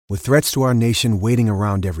With threats to our nation waiting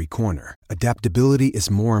around every corner, adaptability is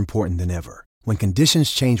more important than ever. When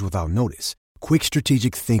conditions change without notice, quick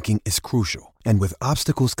strategic thinking is crucial. And with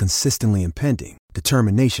obstacles consistently impending,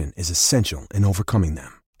 determination is essential in overcoming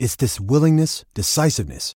them. It's this willingness,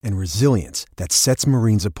 decisiveness, and resilience that sets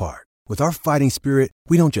Marines apart. With our fighting spirit,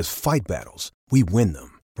 we don't just fight battles, we win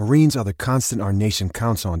them. Marines are the constant our nation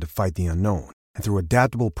counts on to fight the unknown. And through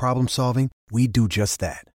adaptable problem solving, we do just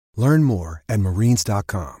that. Learn more at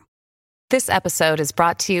marines.com. This episode is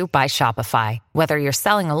brought to you by Shopify. Whether you're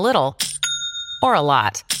selling a little or a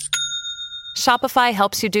lot, Shopify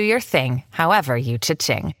helps you do your thing, however you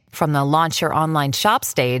cha-ching. From the launch your online shop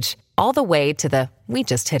stage, all the way to the we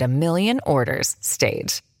just hit 1 million orders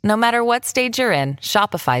stage. No matter what stage you're in,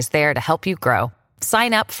 Shopify's there to help you grow.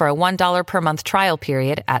 Sign up for a $1 per month trial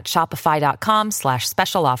period at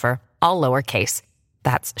shopify.com/special offer, all lowercase.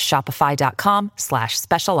 That's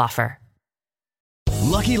shopify.com/special offer.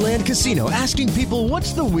 Lucky Land Casino, asking people,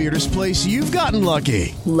 what's the weirdest place you've gotten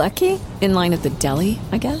lucky? Lucky? In line at the deli,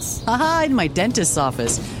 I guess? Aha, in my dentist's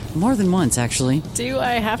office. More than once, actually. Do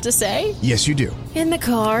I have to say? Yes, you do. In the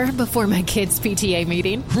car before my kids' PTA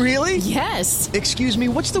meeting. Really? Yes. Excuse me,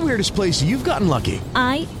 what's the weirdest place you've gotten lucky?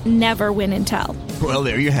 I never win and tell. Well,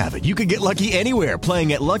 there you have it. You can get lucky anywhere,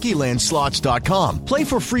 playing at LuckyLandSlots.com. Play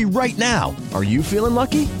for free right now. Are you feeling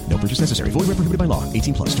lucky? No purchase necessary. Void where prohibited by law.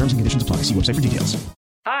 18 plus. Terms and conditions apply. See website for details.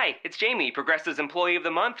 Hi, it's Jamie, Progressive's Employee of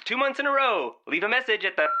the Month, 2 months in a row. Leave a message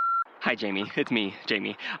at the... Hi, Jamie. It's me,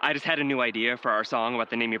 Jamie. I just had a new idea for our song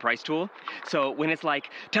about the Name Your Price tool. So when it's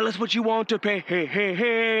like, tell us what you want to pay, hey, hey,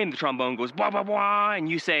 hey, and the trombone goes, blah, blah, blah, and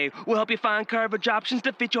you say, we'll help you find coverage options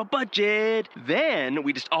to fit your budget. Then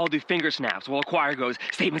we just all do finger snaps while a choir goes,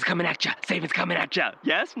 savings coming at ya, savings coming at ya.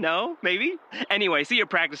 Yes? No? Maybe? Anyway, see you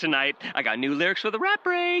practice tonight. I got new lyrics for the rap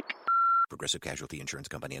break. Progressive Casualty Insurance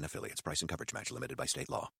Company and Affiliates. Price and coverage match limited by state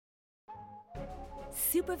law.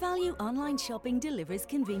 SuperValue online shopping delivers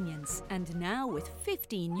convenience. And now with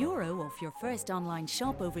 €15 off your first online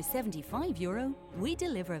shop over €75, we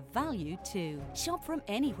deliver value too. Shop from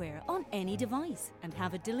anywhere on any device and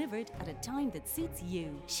have it delivered at a time that suits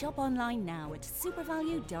you. Shop online now at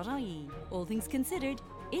supervalue.ie. All things considered,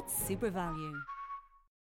 it's SuperValue.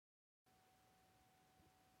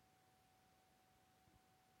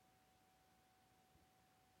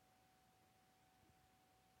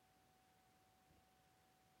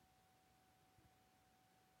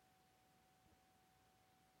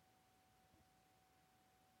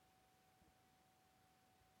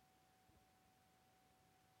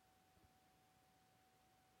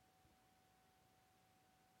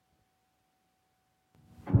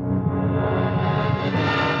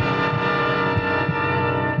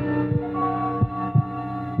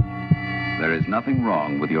 There is nothing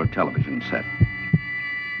wrong with your television set.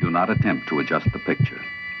 Do not attempt to adjust the picture.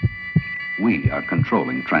 We are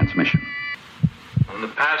controlling transmission. In the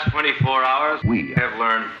past 24 hours, we have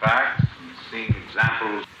learned facts and seen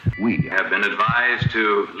examples. We have been advised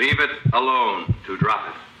to leave it alone, to drop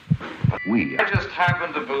it. I just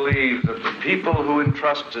happen to believe that the people who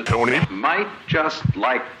entrusted Tony might just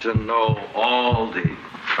like to know all the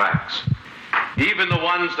facts, even the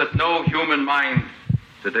ones that no human mind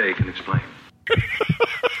today can explain.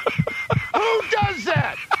 Who does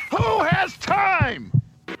that? Who has time?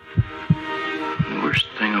 The worst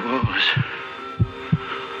thing of all is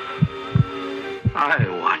I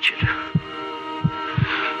watch it.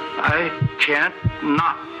 I can't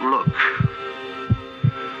not look.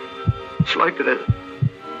 It's like a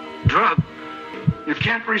drug. You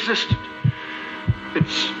can't resist it.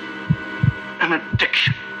 It's an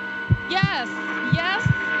addiction. Yes, yes,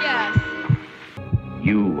 yes.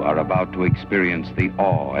 You are about to experience the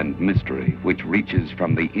awe and mystery which reaches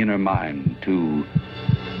from the inner mind to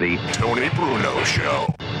the Tony Bruno Show.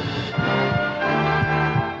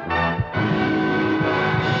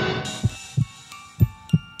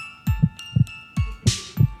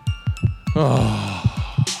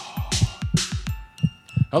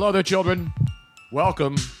 Hello there, children.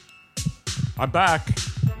 Welcome. I'm back,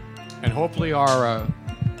 and hopefully our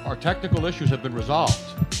technical issues have been resolved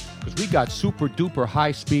because we got super duper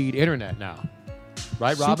high speed internet now,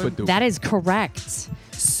 right, Robin? That is correct.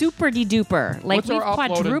 Super de duper. Like what's we've our upload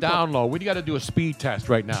and quadrupled. download? We got to do a speed test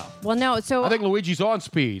right now. Well, no. So I think Luigi's on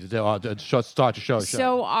speed to start the show.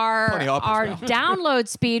 So our download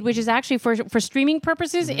speed, which is actually for streaming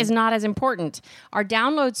purposes, is not as important. Our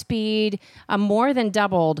download speed more than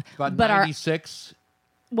doubled. About but 96.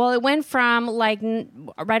 Well, it went from like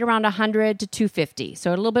right around 100 to 250,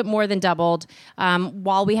 so a little bit more than doubled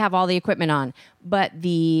while we have all the equipment on. But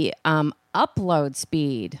the upload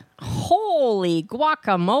speed, holy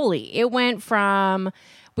guacamole! It went from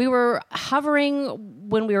We were hovering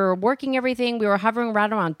when we were working everything. We were hovering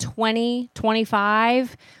right around 20,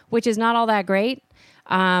 25, which is not all that great.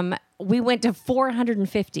 We went to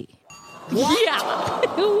 450. Yeah.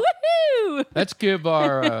 Woohoo! Let's give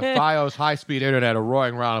our FiOS high-speed internet a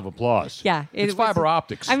roaring round of applause. Yeah. It's fiber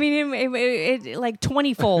optics. I mean, it like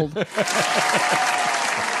 20-fold.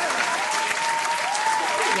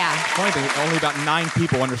 Yeah. Funny thing, only about 9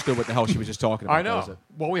 people understood what the hell she was just talking about. I know.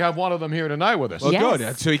 Well, we have one of them here tonight with us. Well,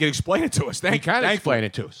 good. So he can explain it to us. He can explain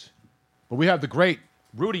it to us. But we have the great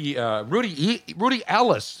Rudy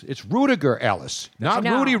Ellis. It's Rudiger Ellis, not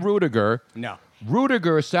No. Rudy Rudiger. No.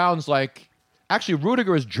 Rudiger sounds like, actually,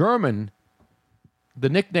 Rudiger is German.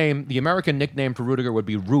 The American nickname for Rudiger would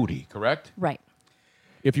be Rudy, correct? Right.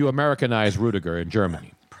 If you Americanize Rudiger in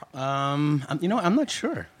Germany. I'm not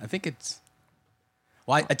sure. I think it's.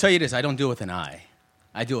 Well, I tell you this, I don't do it with an I.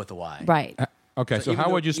 I do it with a Y. Right. Okay, so even how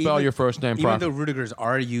though- would you spell even- your first name Even properly? though Rudiger's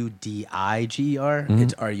Rudiger,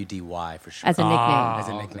 it's Rudy for sure. As a nickname. As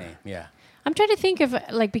a nickname, yeah. I'm trying to think of,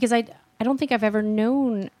 because I don't think I've ever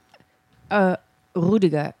known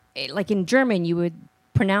Rudiger. Like in German, you would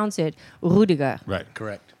pronounce it Rudiger. Right.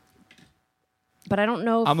 Correct. But I don't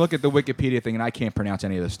know if I'm looking at the Wikipedia thing, and I can't pronounce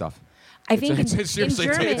any of this stuff. I think seriously,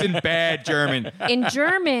 in German, it's in bad German. in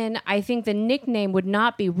German, I think the nickname would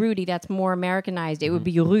not be Rudy. That's more Americanized. It would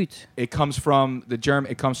be Ruth. It comes from the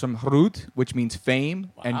German. It comes from Rut, which means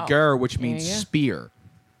fame, and Ger, which means you go. spear.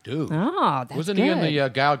 Dude. Oh, that's Wasn't good. he in the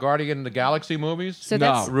Guardian So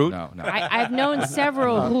that's- Root? No. I've known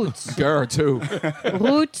several Ruths. Ger, too.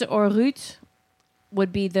 Ruth or Ruth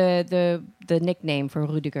would be the nickname for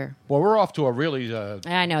Rudiger. Well, we're off to a really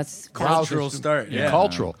I know it's Cultural start, yeah.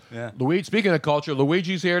 Cultural. Yeah. Luigi, speaking of culture,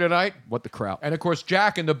 Luigi's here tonight. What the crowd? And of course,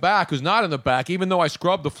 Jack in the back, who's not in the back, even though I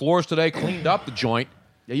scrubbed the floors today, cleaned up the joint.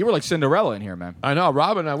 Yeah, you were like Cinderella in here, man. I know,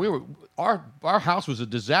 Robin and I, our house was a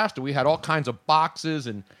disaster. We had all kinds of boxes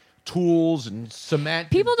and tools and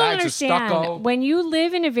cement. People and don't bags of stucco. understand when you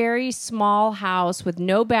live in a very small house with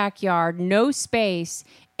no backyard, no space.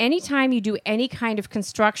 Anytime you do any kind of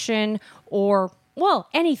construction or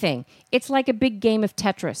anything, it's like a big game of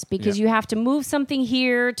Tetris because you have to move something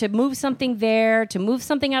here, to move something there, to move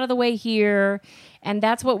something out of the way here, and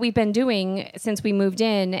that's what we've been doing since we moved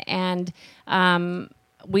in. And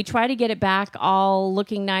we try to get it back all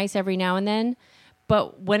looking nice every now and then.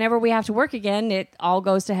 But whenever we have to work again, it all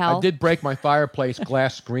goes to hell. I did break my fireplace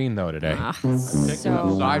glass screen, though, today. Picking it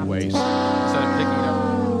up sideways. Instead of picking it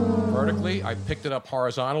up vertically, I picked it up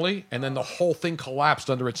horizontally, and then the whole thing collapsed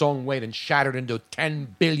under its own weight and shattered into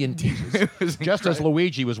 10 billion pieces. Just as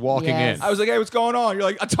Luigi was walking in. I was like, hey, what's going on? You're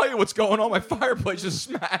like, I'll tell you what's going on. My fireplace is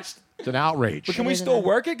smashed. It's an outrage. But can we still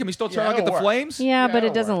work it? Can we still turn on, get the flames? Yeah, but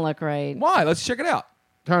it doesn't look right. Why? Let's check it out.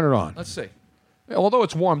 Turn it on. Let's see. Although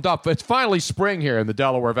it's warmed up, it's finally spring here in the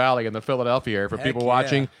Delaware Valley and the Philadelphia area for Heck people yeah.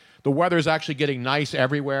 watching. The weather's actually getting nice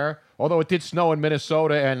everywhere, although it did snow in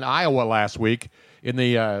Minnesota and Iowa last week in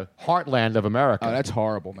the heartland of America. Oh, that's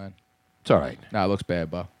horrible, man. It's all right. No, it looks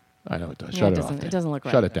bad, Bo. I know it does. Yeah, Shut it it, doesn't- off. it doesn't look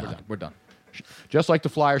right. Shut it down. We're done. Just like the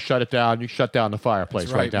Flyers shut it down, you shut down the fireplace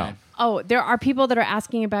That's right, down. man. Oh, there are people that are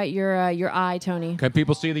asking about your eye, Tony. Can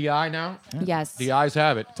people see the eye now? Yes. The eyes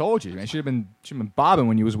have it. Told you, man. Should have been bobbing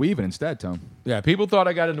when you was weaving instead, Tom. Yeah, people thought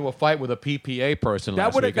I got into a fight with a PPA person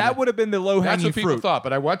last week. That would have been the low That's hanging what people fruit. thought.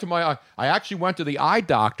 But I actually went to the eye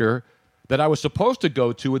doctor that I was supposed to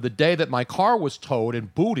go to the day that my car was towed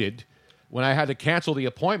and booted when I had to cancel the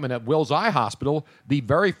appointment at Will's Eye Hospital, the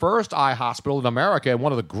very first eye hospital in America and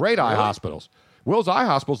one of the great eye hospitals. Will's Eye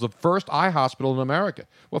Hospital is the first eye hospital in America.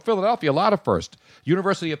 Well, Philadelphia, a lot of first.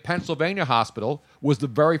 University of Pennsylvania Hospital was the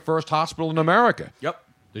very first hospital in America. Yep.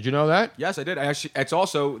 Did you know that? Yes, I did. It's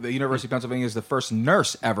also the University of Pennsylvania is the first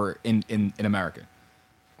nurse ever in America.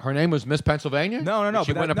 Her name was Miss Pennsylvania? No. Did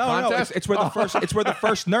she win a contest? It's where the first. It's where the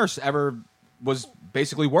first nurse ever was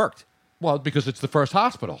basically worked. Well, because it's the first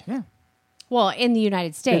hospital. Yeah. Well, in the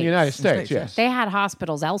United States. In the United States, yes. They had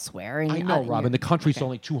hospitals elsewhere. I know, Robin. The country's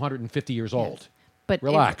only 250 years old. But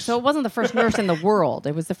relax. So it wasn't the first nurse in the world.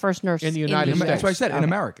 It was the first nurse In the United States. That's what I said. In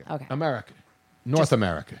America. Okay. America. North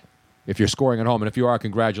America. If you're scoring at home. And if you are,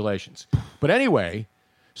 congratulations. But anyway,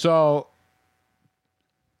 so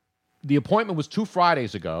the appointment was 2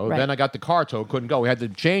 Fridays ago. Right. Then I got the car towed. Couldn't go. We had to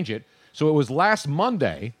change it. So it was last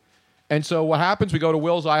Monday. And so what happens? We go to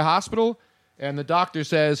Will's Eye Hospital. And the doctor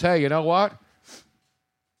says, hey, you know what?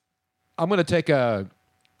 I'm going to take a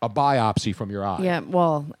biopsy from your eye. Yeah,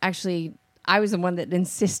 well, actually, I was the one that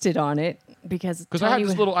insisted on it because I had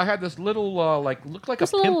this little, looked like a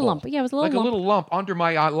was a little pimple. lump. Yeah, it was a little like lump. a little lump under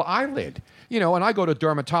my eyelid. And I go to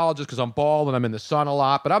dermatologists because I'm bald and I'm in the sun a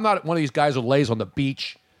lot. But I'm not one of these guys who lays on the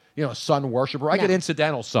beach sun worshiper. I No. get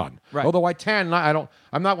incidental sun. Right. Although I tan,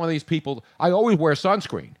 I'm not one of these people. I always wear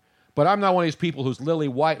sunscreen. But I'm not one of these people who's lily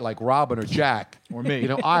white like Robin or Jack. Or me.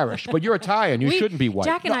 Irish. But you're Italian. You shouldn't be white.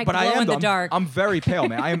 Jack and I but glow I am in the though. dark. I'm very pale,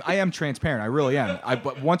 man. I am transparent. I really am.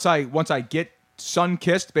 But once I get sun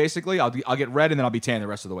kissed, basically, I'll get red and then I'll be tan the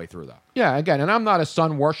rest of the way through, though. Yeah, again, and I'm not a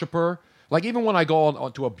sun worshiper. Like, even when I go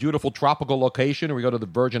on to a beautiful tropical location or we go to the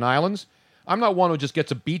Virgin Islands, I'm not one who just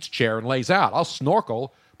gets a beach chair and lays out. I'll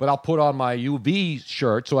snorkel, but I'll put on my UV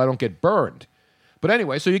shirt so I don't get burned. But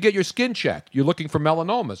anyway, so you get your skin checked. You're looking for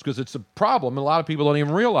melanomas because it's a problem, and a lot of people don't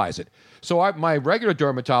even realize it. So my regular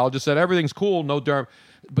dermatologist said, everything's cool, no derm.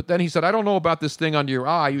 But then he said, I don't know about this thing under your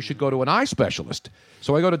eye. You should go to an eye specialist.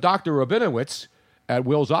 So I go to Dr. Rabinowitz at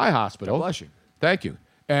Will's Eye Hospital. God bless you. Thank you.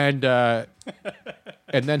 And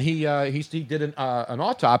then he did an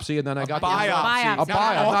autopsy, and then I got biopsy. a biopsy,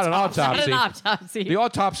 not an autopsy. Not an autopsy. The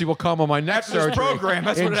autopsy will come on my next surgery program.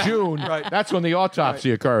 That's in what it- June. Right. That's when the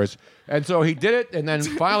autopsy occurs. And so he did it, and then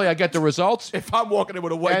finally I get the results. If I'm walking in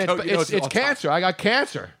with a white And coat, it's cancer. I got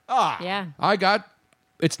cancer. Yeah.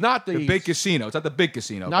 It's not the big casino. It's not the big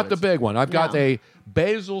casino. Not the big one. I've got a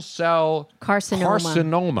basal cell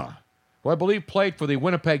Carcinoma. who I believe played for the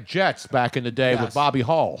Winnipeg Jets back in the day with Bobby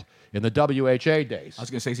Hull in the WHA days. I was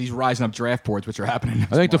going to say he's rising up draft boards, which are happening.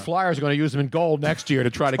 I think the Flyers are going to use him in gold next year to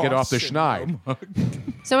try to get off the schneid.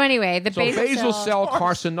 So anyway, the basal cell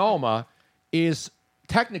carcinoma is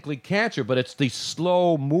technically cancer, but it's the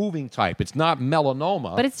slow-moving type. It's not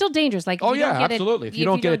melanoma. But it's still dangerous. Like, oh if you don't yeah, get absolutely. It, if you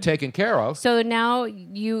don't get it taken care of. So now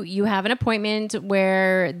you have an appointment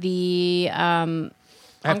where the I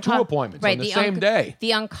have two appointments on the same day.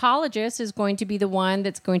 The oncologist is going to be the one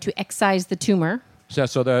that's going to excise the tumor. So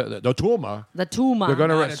the tumor. The tumor. They're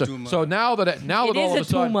going to. So now that all is of a a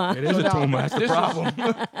sudden tumor. It is a tumor. That's the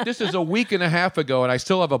problem. This is a week and a half ago, and I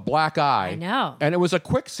still have a black eye. I know. And it was a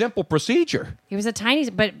quick, simple procedure. It was a tiny,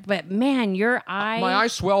 but man, your eye. My eye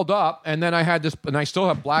swelled up, and then I had this, and I still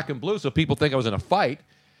have black and blue, so people think I was in a fight.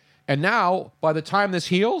 And now, by the time this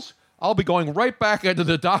heals, I'll be going right back into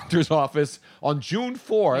the doctor's office on June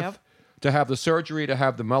 4th to have the surgery, to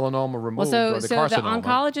have the melanoma removed or the carcinoma. The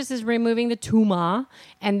oncologist is removing the tumor,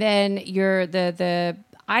 and then the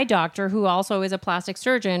eye doctor, who also is a plastic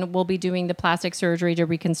surgeon, will be doing the plastic surgery to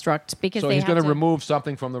reconstruct because So they he's have going to remove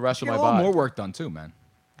something from the rest of Get my a lot body. more work done, too, man.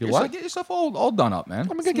 Get what? Get yourself all done up, man.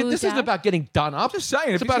 This isn't about getting done up. I'm just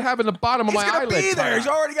saying. It's about having the bottom of my He's going to eyelid be there. cut He's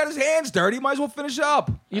out. already got his hands dirty. Might as well finish up.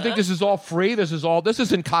 You think this is all free? This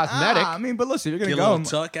isn't cosmetic. I mean, but listen, you're going Get to a go.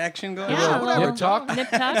 little tuck action going Yeah, on. a little Nip tuck. nip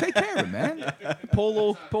tuck. Take care of it, man.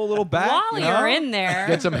 Pull a little back. While you know? you're in there,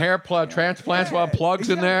 Get some hair transplants while plugs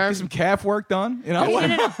in there. Get some calf work done. You know,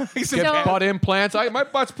 Get butt implants. My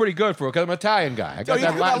butt's pretty good for it because I'm an Italian guy. I got you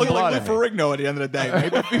that could Latin look blood like in Lou me. Ferrigno at the end of the day.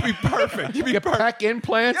 Maybe you'd be perfect. You'd be Get perfect. pec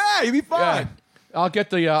implants. Yeah, you'd be fine. I'll get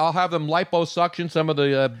the. I'll have them liposuction some of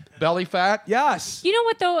the belly fat. Yes. you know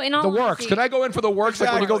what though? In all The works. honesty- Can I go in for the works?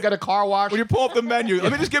 Like when you go get a car wash. When you pull up the menu, let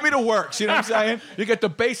me just give me the works. You know what I'm saying? You get the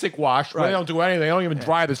basic wash. Where Right. they don't do anything. They don't even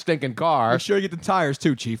dry the stinking car. Make sure you get the tires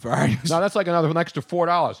too, Chief. All right. No, that's like an extra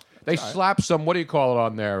 $4. They slap some. What do you call it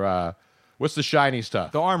on there? What's the shiny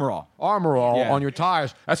stuff? The Armor All. Armor All Yeah. on your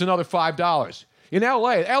tires. That's another $5. In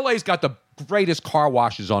LA's got the greatest car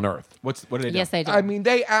washes on earth. What do they do? Yes, they do. I mean,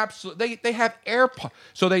 they absolutely they have air.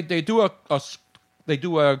 So they do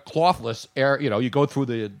a clothless air. You know, you go through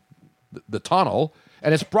the tunnel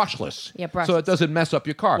and it's brushless. Yeah, brushless. So it doesn't mess up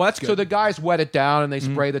your car. Well, that's good. So the guys wet it down and they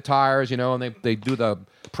spray the tires. You know, and they do the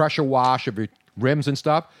pressure wash of your rims and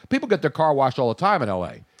stuff. People get their car washed all the time in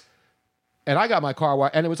LA. And I got my car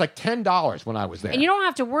washed, and it was like $10 when I was there. and you don't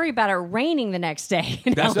have to worry about it raining the next day.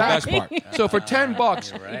 That's the best part. So for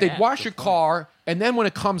 $10, they wash your car, and then when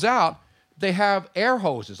it comes out, they have air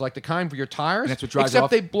hoses, like the kind for your tires. And that's what dries Except off?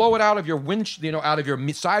 they blow it out of your out of your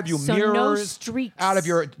side view So mirrors, no streaks. out of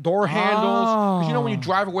your door handles. Because you know when you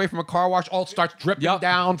drive away from a car wash, all it starts dripping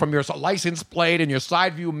down from your license plate and your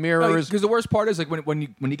side view mirrors. Because the worst part is like when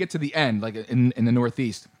you get to the end, like in the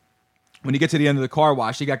Northeast. When you get to the end of the car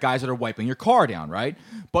wash, you got guys that are wiping your car down, right?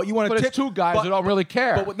 But you want to But tip it's two guys that don't really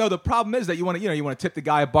care. But no, the problem is that you want to tip the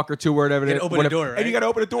guy $1 or $2 or whatever. You gotta open the door, right? And you got to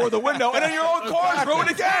open the door or the window, and then your own car's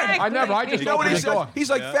ruined again. I just You know what opened he the said? door.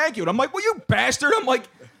 He's like, "Thank you," and I'm like, "Well, you bastard!" I'm like.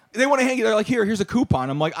 They want to hang you. They're like, here's a coupon.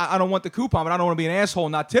 I'm like, I don't want the coupon, but I don't want to be an asshole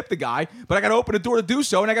and not tip the guy. But I got to open the door to do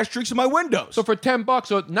so, and I got streaks in my windows. So for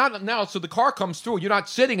 $10, so the car comes through. You're not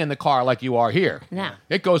sitting in the car like you are here. No.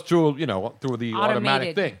 It goes through, through the automatic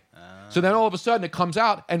Automated. thing. So then all of a sudden it comes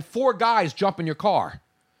out, and 4 guys jump in your car.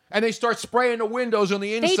 And they start spraying the windows on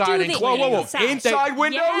the They inside. do and the inside. Inside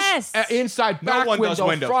windows? Yes. Inside, No back one does window,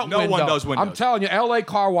 windows. front No one window. does windows. I'm telling you, LA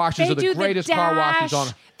car washes They are the do greatest the car washes dash.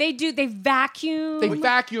 on. They do. They vacuum. They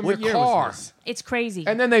vacuum What your year was car. this? It's crazy.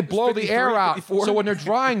 And then they blow the air out. 54? So when they're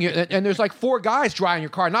drying it, and there's like 4 guys drying your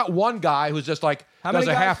car, not one guy who's just like does many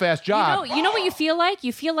a guys? half-assed job. You know what you feel like?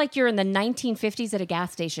 You feel like you're in the 1950s at a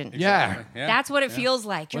gas station. Yeah. That's what it feels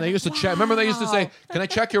like. When You're they used to like, check, remember they used to say, "Can I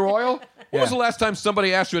check your oil?" When was the last time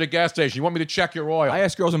somebody asked you at a gas station, "You want me to check your oil?" I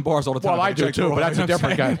ask girls in bars all the time. Well, I if do check too, your but oil, that's a you know what I'm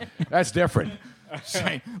different saying? guy. That's different.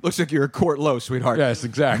 Looks like you're a court low, sweetheart. Yes,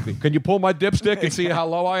 exactly. Can you pull my dipstick and see how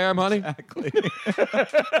low I am, honey? Exactly.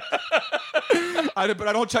 But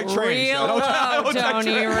I don't check trannies. Real I don't low, check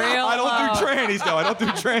Tony, trannies. real I don't do low. trannies, though. I don't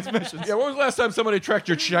do transmissions. Yeah, when was the last time somebody checked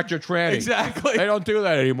your tranny? Exactly. They don't do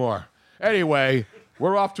that anymore. Anyway,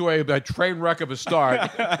 we're off to a train wreck of a start,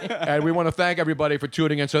 and we want to thank everybody for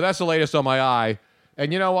tuning in. So that's the latest on my eye.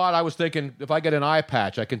 And you know what? I was thinking if I get an eye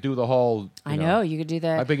patch, I can do the whole. I know you could do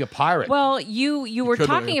that. I'd be a pirate. Well, you were could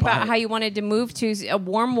be a talking about pirate. how you wanted to move to a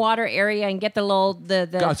warm water area and get the little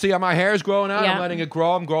God, see how my hair's growing out? Yeah. I'm letting it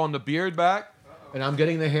grow. I'm growing the beard back, and I'm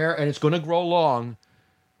getting the hair, and it's going to grow long.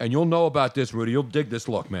 And you'll know about this, Rudy. You'll dig this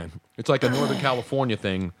look, man. It's like a Northern California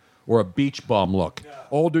thing or a beach bum look.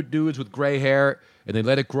 Older dudes with gray hair, and they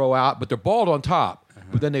let it grow out, but they're bald on top.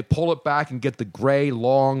 But then they pull it back and get the gray,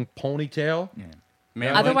 long ponytail.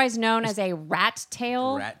 Yeah. otherwise known as a rat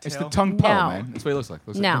tail. It's the tongue po, No. man. That's what it looks like.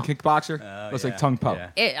 Looks No. like a kickboxer. Looks like tongue po.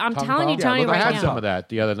 I'm telling you, Tony, I right had now. some of that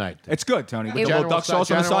the other night. It's good, Tony. With It- the little duck sauce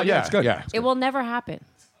on the side. Yeah, it's good. Yeah. It will never happen.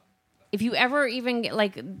 If you ever even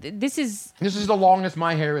get, this is, This is the longest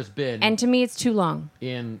my hair has been and to me, it's too long.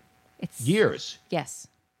 in years. Yes.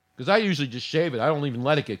 Because I usually just shave it. I don't even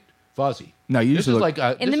let it get fuzzy. No, you This usually is look-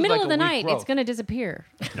 like In the middle of the night, it's going to disappear.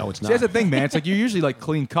 No, it's See, not. that's the thing, man. It's like you're usually like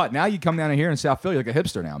clean cut. Now you come down here in South Philly, you're like a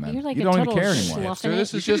hipster now, man. You're like you a don't even total care anymore. schluff in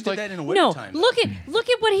This it. is just like No, look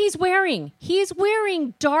at what he's wearing. He's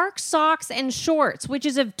wearing dark socks and shorts, which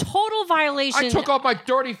is a total violation. I took off my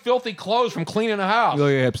dirty, filthy clothes from cleaning the house. You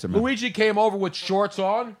look like a hipster, man. Luigi came over with shorts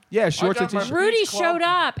on. Yeah, shorts I and got my t-shirt. Rudy beach club. showed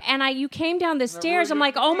up, and you came down the stairs. I'm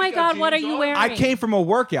like, oh my God, what are you wearing? I came from a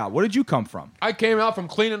workout. Where did you come from? I came out from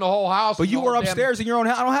cleaning the whole house. But you and were all damn- upstairs in your own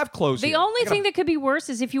house. I don't have clothes The here. only thing that could be worse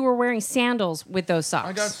is if you were wearing sandals with those socks.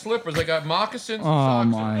 I got slippers. I got moccasins. And Oh, socks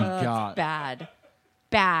my That's God. bad.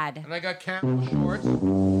 Bad. And I got camel shorts.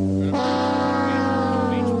 And I'm at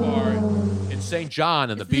the beach bar in St. John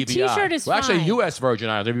in the The BVI. t-shirt is well, actually, fine. U.S. Virgin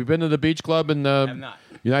Islands. Have you been to the beach club in the not.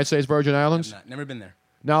 United States Virgin Islands? Never been there.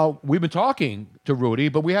 Now, we've been talking to Rudy,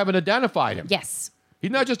 but we haven't identified him. Yes.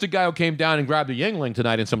 He's not just a guy who came down and grabbed a Yingling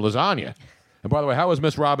tonight and some lasagna. And by the way, how was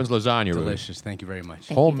Miss Robbins' lasagna, Rudy? Delicious. Thank you very much.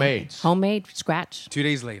 Homemade. Homemade, scratch. 2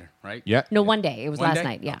 days later, right? Yeah. No, one day. It was One last day?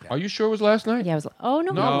 night. Yeah. Are you sure it was last night? Yeah, it was. Oh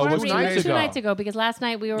no, No, it it was 2 nights ago. 2 nights ago because last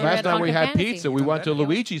night we were Last at night we Funkin' had Fantasy. pizza. We went to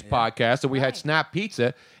Luigi's podcast and we had Snap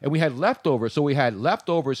Pizza and we had leftovers. So we had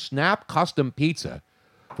leftover Snap custom pizza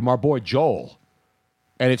from our boy Joel.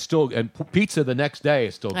 And it's still, and pizza the next day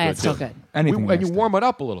is still good. It's still too. good. Anything And you next warm it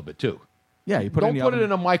up a little bit too. Yeah, you put Don't it in the put oven. it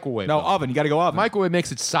in a microwave. No, though. oven. You got to go oven. Microwave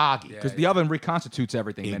makes it soggy. Because the oven reconstitutes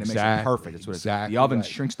everything, man. It makes it Exactly, perfect. That's what exactly the oven right.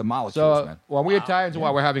 shrinks the molecules, So, man. well, we Italians,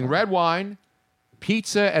 while we're having red wine,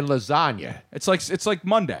 pizza, and lasagna. It's like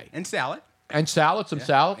Monday. And salad. And salad, some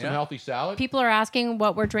salad, some yeah. healthy salad. People are asking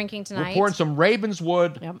what we're drinking tonight. We're pouring some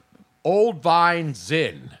Ravenswood Yep. Old Vine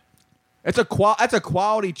Zin. That's a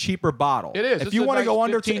quality, cheaper bottle. It is. If It's you a want to nice go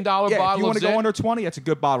under $15 if bottle you want of to go Zin. under 20, that's a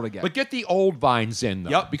good bottle to get. But get the Old Vine Zin,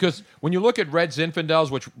 though. Yep. Because when you look at red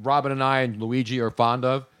Zinfandels, which Robin and I and Luigi are fond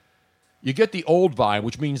of, you get the Old Vine,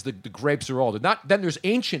 which means the grapes are old. Then there's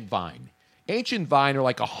Ancient Vine. Ancient Vine are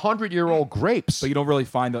like 100-year-old grapes. So you don't really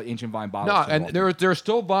find the ancient vine bottles. No, too and often. there are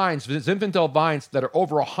still vines, Zinfandel vines, that are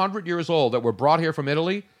over 100 years old that were brought here from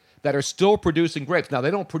Italy that are still producing grapes. Now,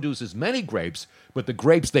 they don't produce as many grapes, but the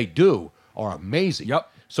grapes they do are amazing.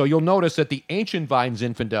 Yep. So you'll notice that the ancient vine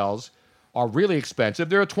Zinfandels are really expensive.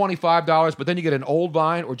 They're $25, but then you get an old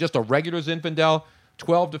vine or just a regular Zinfandel,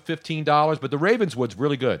 $12 to $15. But the Ravenswood's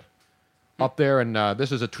really good up there. And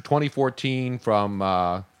this is a 2014 from,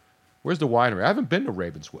 where's the winery? I haven't been to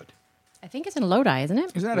Ravenswood. I think it's in Lodi, isn't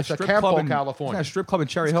it? Isn't that It's a a strip Campo, club in California. Isn't that a strip club in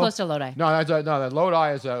Cherry It's Hill? close to Lodi. No, the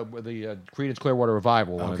Lodi is the Creedence Clearwater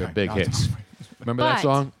Revival, one of their big hits. Remember that But-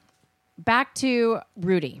 song? Back to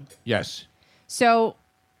Rudy. Yes. So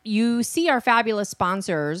you see our fabulous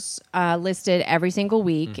sponsors listed every single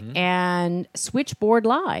week, Mm-hmm. and Switchboard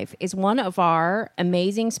Live is one of our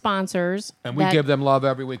amazing sponsors. And we that- give them love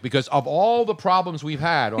every week because of all the problems we've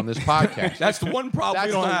had on this podcast. That's the one problem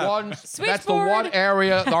we don't have. That's the one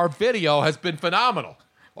area our video has been phenomenal.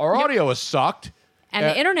 Our audio has sucked, And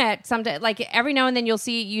the internet, sometimes, like every now and then, you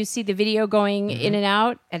see the video going in and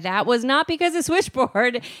out. And that was not because of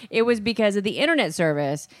Switchboard. It was because of the internet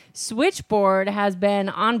service. Switchboard has been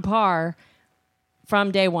on par from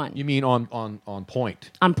day one. You mean on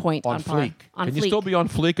point? On point. On par. fleek. On Can fleek. you still be on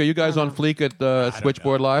fleek? Are you guys on fleek at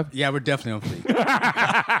Switchboard Live? Yeah, we're definitely on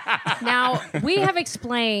fleek. Now, we have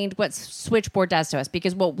explained what Switchboard does to us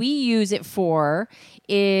because what we use it for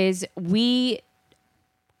is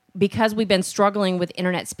because we've been struggling with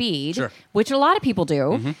internet speed, Sure. which a lot of people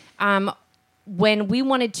do, when we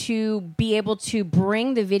wanted to be able to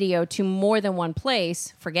bring the video to more than one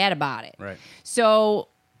place, forget about it. Right. So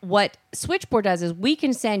what Switchboard does is we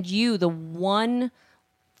can send you the one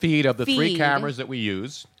Feed of the 3 feed. cameras that we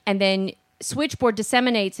use. and then Switchboard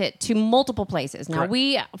disseminates it to multiple places. Now,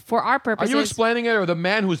 Correct. for our Are purposes... you explaining it, or the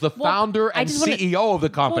man who's the founder I and just wanna- CEO of the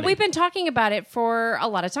company? Well, we've been talking about it for a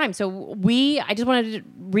lot of time. So I just wanted to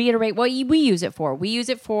reiterate what we use it for. We use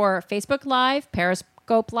it for Facebook Live,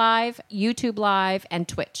 Periscope Live, YouTube Live, and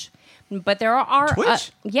Twitch. But there are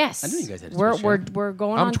Twitch? Yes, I knew you guys had a we're Twitch, yeah. we're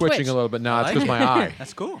going I'm on twitching Twitch. a little bit now. It's I because like my it. eye.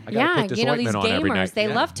 That's cool. I gotta Yeah, put this these ointment on every gamers, night. they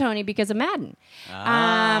Yeah. love Tony because of Madden. So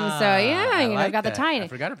I like got the that. tie in I it.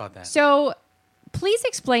 forgot about that. So please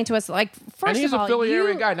explain to us, like, first And he's of all, a Philly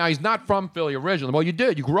area you, guy. Now, he's not from Philly originally. Well, you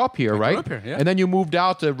did. You grew up here, right? up here, yeah. And then you moved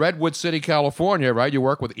out to Redwood City, California, right? You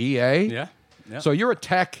work with EA. Yeah. So you're a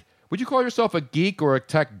tech. Would you call yourself a geek or a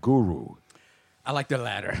tech guru? I like the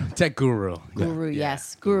latter. Tech guru. Guru,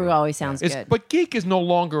 yes. Guru always sounds good. But geek is no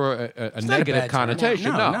longer a not a negative bad term.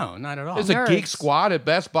 connotation. No, not at all. There's a Nerds. geek squad at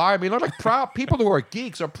Best Buy. I mean, they're like proud. People who are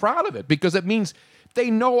geeks are proud of it because it means they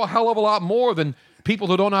know a hell of a lot more than people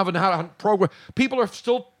who don't have how to program. People are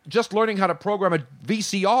still just learning how to program a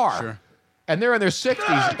VCR. Sure. And they're in their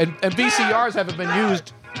 60s. And VCRs haven't been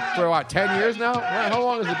used for, what, 10 years now? Well, how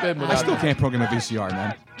long has it been? I without still can't program a VCR,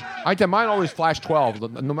 man. mine always flashed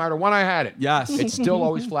 12. No matter when I had it. Yes. It still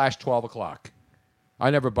always flashed 12 o'clock. I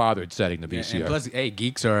never bothered setting the VCR. And plus, hey,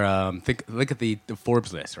 geeks are look at the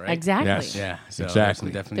Forbes list, right? Exactly. Yes. Yeah, so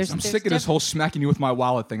Exactly. Definitely I'm sick of this whole smacking you with my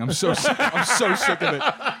wallet thing. I'm so sick. I'm so sick of it.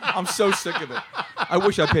 I'm so sick of it. I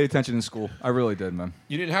wish I paid attention in school. I really did, man.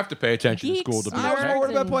 You didn't have to pay attention in school to be I was a more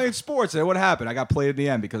worried about playing sports. And what happened? I got played in the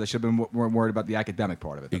end because I should have been more worried about the academic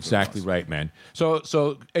part of it. That's what it Exactly was. right, man.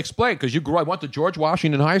 So explain, because you went to George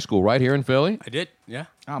Washington High School right here in Philly, I did, yeah.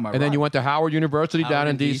 Oh, my and then right. you went to Howard University down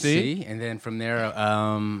in D.C. And then from there,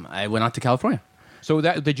 I went out to California. So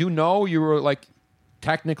did you know you were like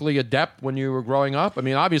technically adept when you were growing up? I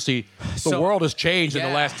mean, obviously the world has changed in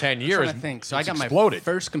the last 10 years. I think so. It's I got exploded. my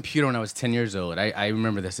first computer when I was 10 years old. I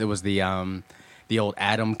remember this. It was the old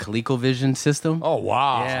Atom ColecoVision system. Oh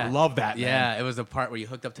wow, Yeah. I love that, man. Yeah, it was the part where you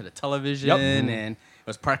hooked up to the television, Yep. and it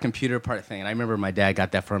was part computer, part thing. And I remember my dad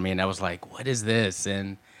got that for me, and I was like, "What is this?"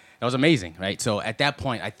 And that was amazing, right? So at that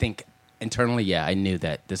point, I think internally, yeah, I knew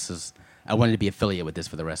that I wanted to be affiliated with this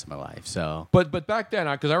for the rest of my life. So, But back then,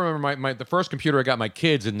 because I remember the first computer I got my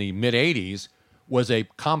kids in the mid '80s was a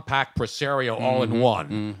compact Presario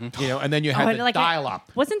all-in-one. You know, and then you had the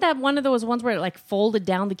dial-up. Wasn't that one of those ones where it like folded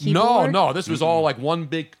down the keyboard? No, this was all like one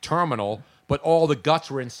big terminal, but all the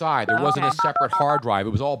guts were inside. There wasn't a separate hard drive. It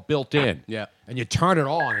was all built in. Yeah. And you turn it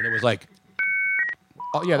on, and it was like,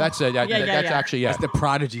 oh yeah, that's it. That's actually that's the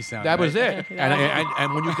Prodigy sound. That was right? it.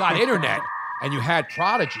 And when you got internet and you had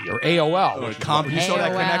Prodigy or AOL, Or Comp- You saw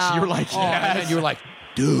that AOL. connection. You were like, and then you were like,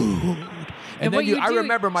 dude. And then I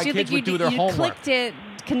remember my kids would do their you homework. clicked it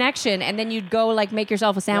connection, and then you'd go like make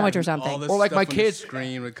yourself a sandwich or something. Or like my kids,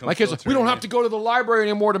 we don't have to go to the library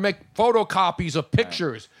anymore to make photocopies of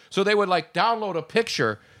pictures. So they would like download a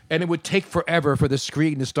picture, and it would take forever for the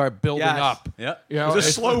screen to start building Yes. up. Yep. You know, it was a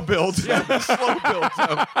it's- slow build. Slow build.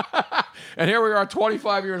 And here we are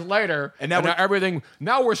 25 years later, And and now now everything,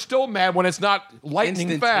 now we're still mad when it's not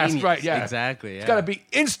lightning fast. Instantaneous. Right, yeah. Exactly, It's yeah. got to be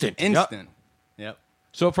instant. Instant. Yep.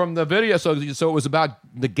 So from the video, so it was about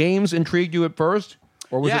the games intrigued you at first?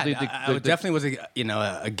 Or was Yeah, it I definitely was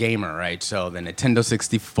a gamer, right? So the Nintendo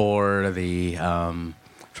 64, trying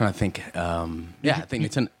to think, I think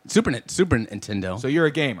Nintendo, Super Nintendo. So you're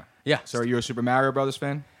a gamer. Yeah. So are you a Super Mario Brothers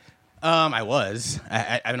fan? I was.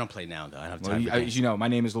 I don't play now though. I don't have time. for games. As you know, my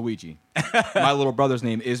name is Luigi. My little brother's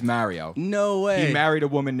name is Mario. No way. He married a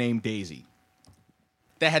woman named Daisy.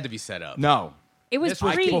 That had to be set up. No. It was This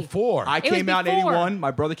was pre. before. I It was came out in before. 81.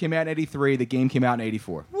 My brother came out in 83. The game came out in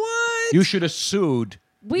 84. What? You should have sued.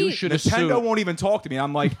 We- You should have Nintendo sued. won't even talk to me.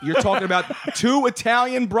 I'm like, you're talking about two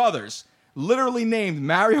Italian brothers, literally named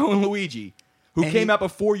Mario and Luigi, who And came he- out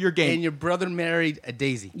before your game. And your brother married a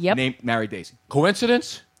Daisy. Yep. Married Daisy.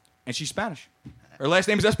 Coincidence? And she's Spanish. Her last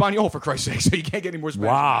name is Espanol, for Christ's sake, so you can't get any more Spanish.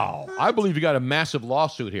 Wow. I believe you got a massive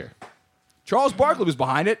lawsuit here. Charles Barkley was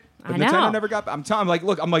behind it. But I know. Nintendo never got. I'm telling. Like,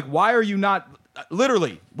 look. I'm like, why are you not?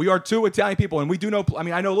 Literally, we are two Italian people, and we do know. I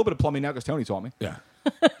mean, I know a little bit of plumbing now because Tony taught me. Yeah.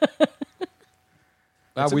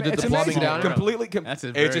 We did the plumbing down there. Completely. That's a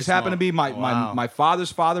It very just happened to be my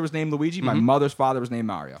father's father was named Luigi. My mother's father was named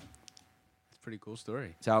Mario. It's a pretty cool story.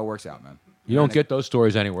 That's how it works out, man. You don't get those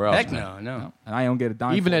stories anywhere else. Heck man. no. And I don't get a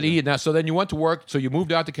dime. Even for at it. EA. Now, so then you went to work. So you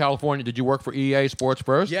moved out to California. Did you work for EA Sports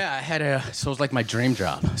first? Yeah, I had so it was like my dream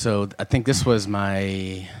job. So I think this was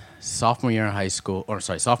my sophomore year in high school,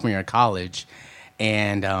 sophomore year in college,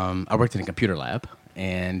 and I worked in a computer lab.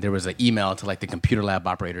 And there was an email to like the computer lab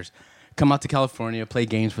operators, come out to California, play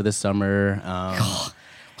games for this summer.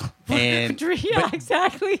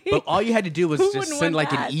 Exactly. But all you had to do was Who just wouldn't send want like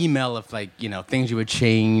that? an email of like, things you would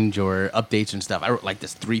change or updates and stuff. I wrote like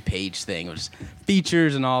this 3-page thing. It was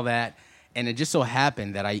features and all that. And it just so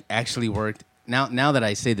happened that I actually worked. Now that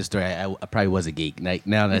I say this story, I probably was a geek.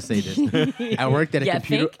 Now that I say this, I worked at a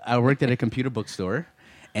computer. I worked at a computer bookstore,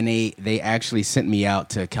 and they actually sent me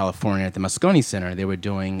out to California at the Moscone Center. They were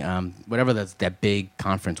doing whatever that big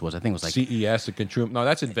conference was. I think it was like CES. No,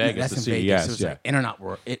 that's in Vegas. That's the in CES. Vegas. It was yeah.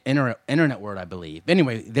 like Internet World, I believe.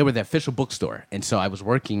 Anyway, they were the official bookstore, and so I was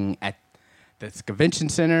working at this convention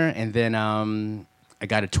center, and then I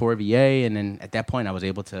got a tour of EA, and then at that point I was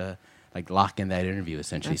able to like lock in that interview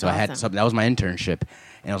essentially. That's so I had awesome. something that was my internship,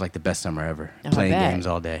 and it was like the best summer ever, I playing bet. games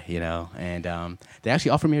all day, And they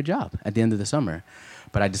actually offered me a job at the end of the summer,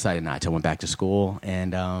 but I decided not to. I went back to school,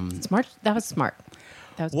 and Smart. That was smart.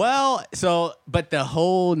 but the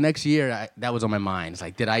whole next year, that was on my mind. It's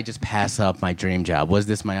like, did I just pass up my dream job? Was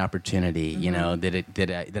this my opportunity?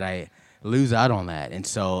 Did I lose out on that? And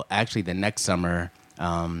so, actually, the next summer,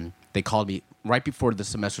 they called me right before the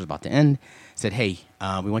semester was about to end. Said, "Hey,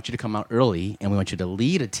 we want you to come out early, and we want you to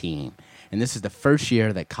lead a team." And this is the first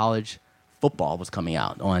year that college football was coming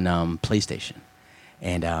out on PlayStation,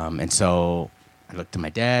 and so. I looked to my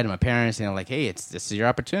dad and my parents, and I'm like, "Hey, this is your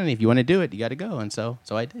opportunity. If you want to do it, you got to go." And so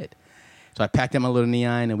I did. So I packed up my little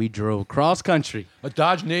Neon, and we drove cross country. A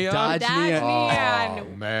Dodge Neon? Dodge Neon.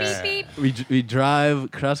 Oh, man. Beep, beep. We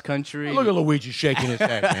drive cross country. Look at Luigi shaking his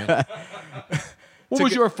head, man. What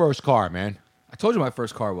was your first car, man? I told you my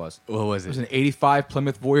first car was. What was It was an '85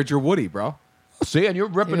 Plymouth Voyager Woody, bro. See, and you're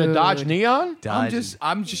ripping a Dodge Neon? I'm just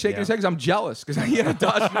shaking his head because I'm jealous because he had a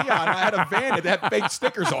Dodge Neon. I had a van that had fake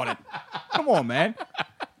stickers on it. Come on, man.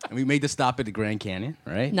 And we made the stop at the Grand Canyon,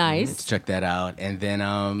 right? Nice. Let's check that out. And then,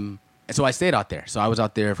 and so I stayed out there. So I was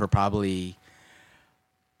out there for probably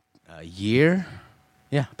a year.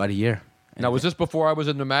 Yeah, about a year. Now, was this before I was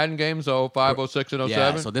in the Madden games, 05, 06, and 07?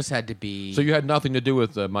 Yeah, so this had to be... So you had nothing to do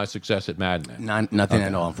with my success at Madden? Nothing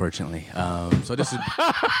at all, unfortunately. So this is...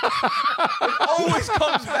 It always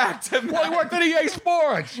comes back to me. Well, he worked at EA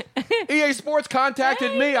Sports. EA Sports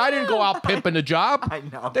contacted me. I didn't go out pimping the job. I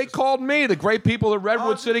know. They called me, the great people of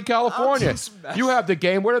Redwood City, California. You have the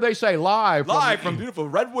game. What do they say? Live from beautiful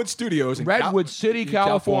Redwood Studios in Redwood City,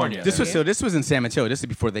 California. This was in San Mateo. This is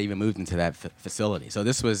before they even moved into that facility. So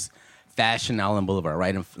this was Fashion Island Boulevard,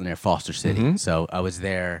 right near Foster City. Mm-hmm. So I was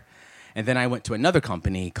there, and then I went to another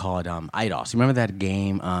company called IDOS. You remember that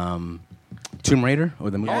game, Tomb Raider, or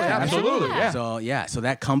the movie? Oh, yeah, absolutely. Yeah. So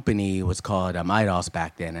that company was called IDOS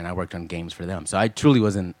back then, and I worked on games for them. So I truly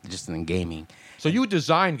wasn't just in gaming. So you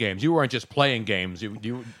designed games. You weren't just playing games.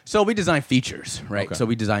 So we designed features, right? Okay. So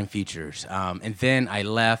we designed features, and then I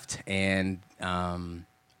left, and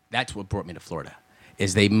that's what brought me to Florida.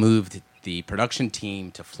 Is they moved the production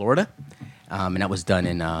team to Florida, and that was done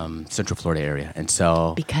in Central Florida area. And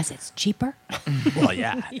so Because it's cheaper? well,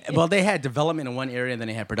 yeah. Well, they had development in one area, and then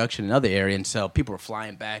they had production in another area, and so people were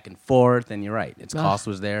flying back and forth. And you're right, its cost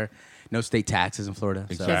was there. No state taxes in Florida,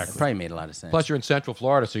 so Exactly. it probably made a lot of sense. Plus, you're in Central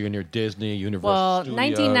Florida, so you're near Disney, Universal Well, Studios.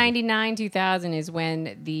 1999, 2000 is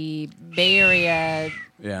when the Bay Area,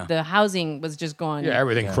 Yeah. the housing was just going. Yeah,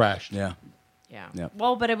 everything crashed. Yeah. Yeah. Yep.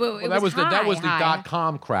 Well, but it was That was the high.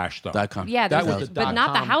 .com crash, though. .com. Yeah, That there's was a- the but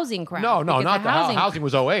not the .com. housing crash. No, because not the housing. Housing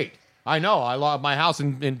was 08. I know. I lost my house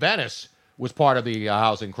in Venice was part of the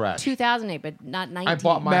housing crash. 2008, but not 19. I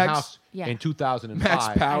bought my house Yeah. in 2005.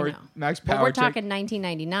 Max Power. I know. Max But Power. we're check- talking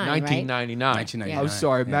 1999, 1999. 1999. I'm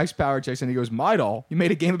sorry. Max Power checks in. He goes, "My doll. You made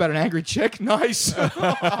a game about an angry chick. Nice. Oh,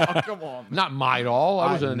 come on. Not my doll.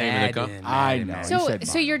 That was the name of the company. I know. He So, said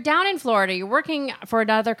so mine. you're down in Florida. You're working for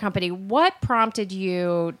another company. What prompted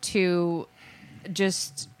you to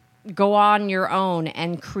just go on your own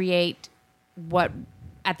and create what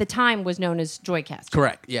at the time was known as Joycast?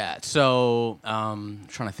 Correct. Yeah. So,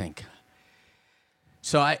 trying to think.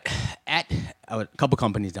 So at a couple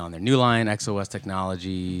companies down there, New Line, XOS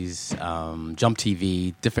Technologies, Jump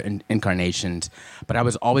TV, different incarnations, but I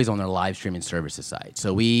was always on their live streaming services side.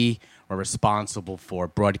 So we were responsible for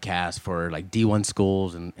broadcast for like D1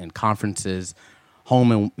 schools and conferences,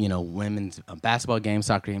 home and women's basketball games,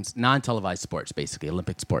 soccer games, non-televised sports, basically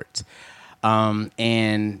Olympic sports.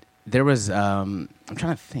 And there was I'm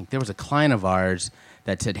trying to think. There was a client of ours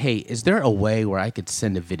that said, hey, is there a way where I could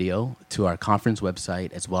send a video to our conference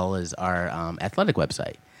website as well as our athletic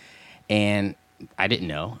website? And I didn't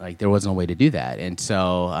know. Like, there wasn't a way to do that. And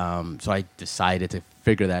so so I decided to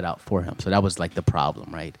figure that out for him. So that was like the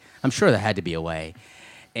problem, right? I'm sure there had to be a way.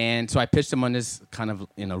 And so I pitched him on this kind of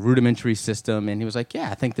rudimentary system, and he was like, yeah,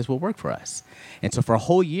 I think this will work for us. And so for a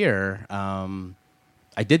whole year,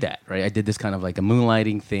 I did that, right? I did this kind of like a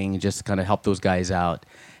moonlighting thing, just to kind of help those guys out.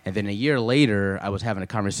 And then a year later, I was having a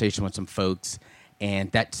conversation with some folks,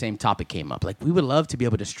 and that same topic came up. Like, we would love to be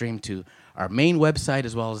able to stream to our main website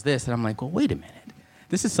as well as this. And I'm like, well, wait a minute.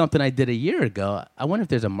 This is something I did a year ago. I wonder if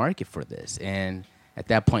there's a market for this. And at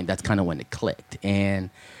that point, that's kind of when it clicked. And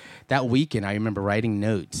that weekend, I remember writing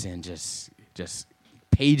notes and just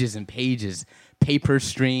pages and pages, paper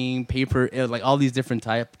stream, like all these different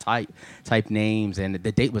type names. And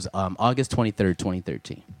the date was August 23rd,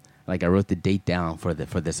 2013. Like, I wrote the date down for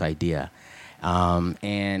this idea.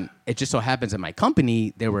 And it just so happens at my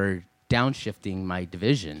company, they were downshifting my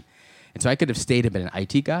division. And so I could have stayed and been an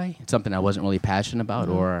IT guy, something I wasn't really passionate about,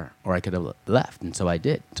 or I could have left. And so I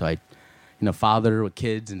did. So I, father with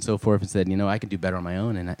kids and so forth, and said, I can do better on my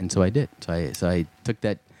own. And so I did. So I took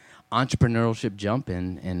that entrepreneurship jump,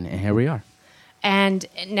 and here we are. And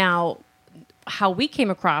now, how we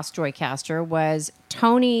came across Joycaster was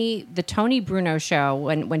the Tony Bruno Show,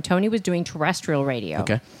 when Tony was doing terrestrial radio.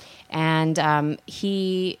 Okay. And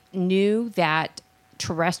he knew that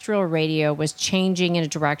terrestrial radio was changing in a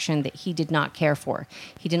direction that he did not care for.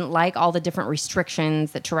 He didn't like all the different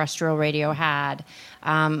restrictions that terrestrial radio had.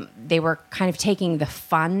 They were kind of taking the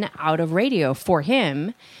fun out of radio for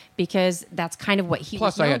him, because that's kind of what he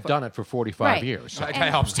was known I had for. done it for 45 Right. years. So And,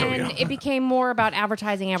 that helps too. and it became more about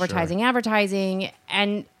advertising,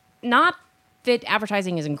 and not that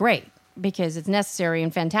advertising isn't great, because it's necessary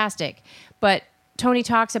and fantastic. But Tony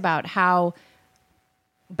talks about how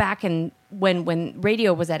back in when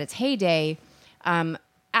radio was at its heyday,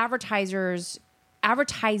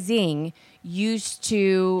 advertising used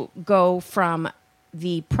to go from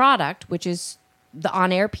the product, which is the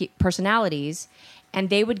on-air personalities, and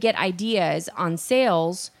they would get ideas on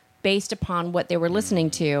sales based upon what they were listening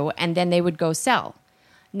to, and then they would go sell.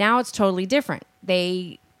 Now it's totally different.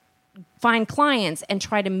 They find clients and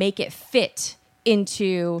try to make it fit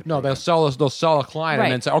into... No, they'll sell a client Right.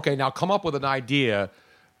 and then say, okay, now come up with an idea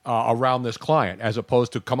around this client, as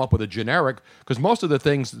opposed to come up with a generic, because most of the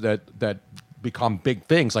things that become big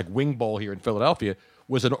things, like Wing Bowl here in Philadelphia,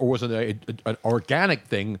 was an organic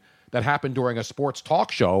thing that happened during a sports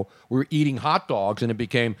talk show. We were eating hot dogs, and it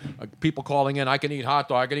became people calling in, I can eat hot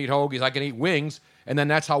dog, I can eat hoagies, I can eat wings, and then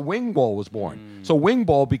that's how Wing Bowl was born. So Wing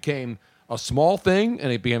Bowl became a small thing,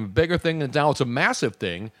 and it became a bigger thing, and now it's a massive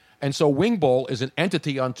thing. And so Wing Bowl is an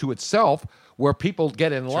entity unto itself, where people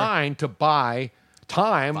get in line to buy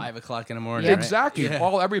time. 5 o'clock in the morning. Exactly. Right?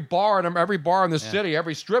 Yeah. Every bar in the city,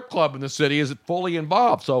 every strip club in the city is fully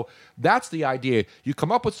involved. So that's the idea. You come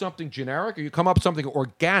up with something generic, or you come up with something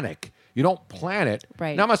organic. You don't plan it.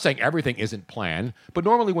 Right. Now, I'm not saying everything isn't planned, but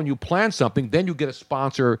normally when you plan something, then you get a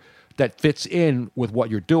sponsor that fits in with what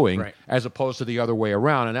you're doing, Right. as opposed to the other way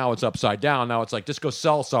around. And now it's upside down. Now it's like, just go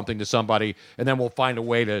sell something to somebody, and then we'll find a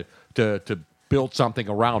way to build something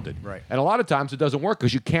around it. Right. And a lot of times it doesn't work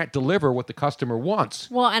because you can't deliver what the customer wants.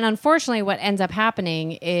 Well, and unfortunately, what ends up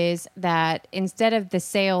happening is that instead of the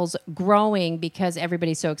sales growing because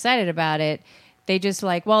everybody's so excited about it, they just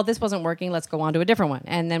like, well, this wasn't working, let's go on to a different one.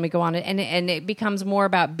 And then we go on, and it becomes more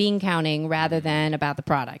about bean counting rather than about the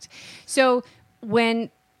product. So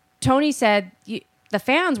when Tony said the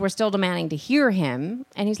fans were still demanding to hear him,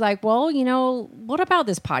 and he's like, well, what about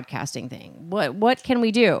this podcasting thing? What can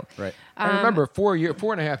we do? Right. I remember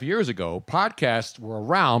 4.5 years ago, podcasts were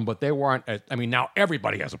around, but they weren't. Now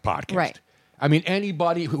everybody has a podcast. Right. I mean,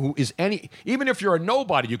 anybody who is even if you're a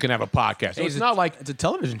nobody, you can have a podcast. So it's not like it's a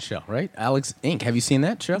television show, right? Alex Inc. Have you seen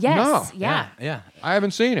that show? Yes. No. Yeah. I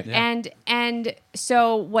haven't seen it. And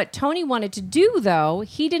so what Tony wanted to do, though,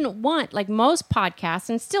 he didn't want, like most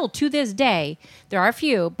podcasts, and still to this day, there are a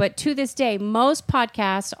few, but to this day, most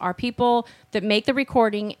podcasts are people that make the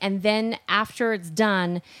recording, and then after it's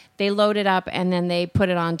done, they load it up and then they put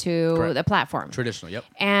it onto Correct. the platform. Traditional, yep.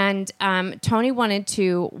 And Tony wanted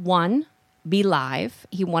to, one, be live.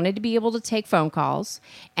 He wanted to be able to take phone calls,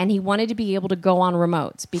 and he wanted to be able to go on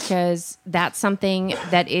remotes because that's something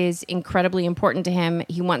that is incredibly important to him.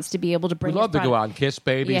 He wants to be able to bring. We love to go out and kiss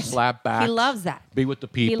babies, Yes. slap backs. He loves that. Be with the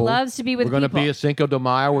people. He loves to be with We're going to people. be at Cinco de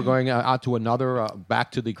Mayo. We're going out to another,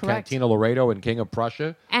 back to the Correct. Cantina Laredo and King of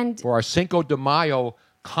Prussia And- for our Cinco de Mayo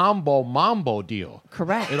combo mambo deal.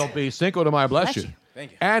 Correct. It'll be Cinco de Mayo, bless you.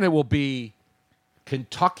 Thank you. And it will be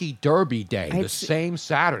Kentucky Derby Day, the It's- same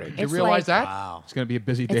Saturday. Did you it's realize like- that? Wow. It's going to be a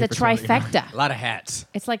busy day. It's a for Tony. trifecta. A lot of hats.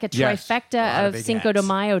 It's like a Yes. trifecta lot of of big Cinco de hats.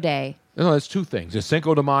 Mayo Day. No, it's two things. It's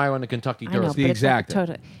Cinco de Mayo and the Kentucky I Derby. know, but it's like a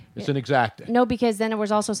total. It's an exacta. No, because then there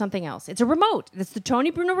was also something else. It's a remote. It's the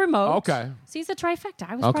Tony Bruno remote. Okay. See, it's a trifecta.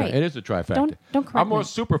 I was Okay, right. it is a trifecta. Don't correct I'm more me.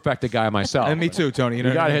 superfecta guy myself. And me too, Tony. You know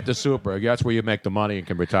You what I got to mean? hit the super. That's where you make the money and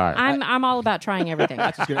can retire. I'm all about trying everything.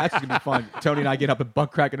 That's just gonna be fun. Tony and I get up at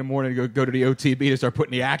butt crack in the morning to go to the OTB to start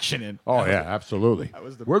putting the action in. Oh yeah, absolutely.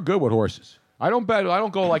 We're good with horses. I don't bet. I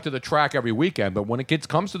don't go like to the track every weekend, but when it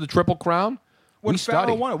comes to the Triple Crown, When we study.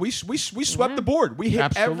 Farrell won it, we swept the board. We hit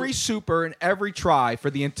Absolutely. every super and every try for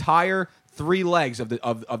the entire 3 legs of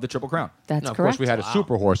the Triple Crown. That's Now, of course, we had a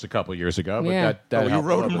super horse a couple years ago, but Yeah. that you helped a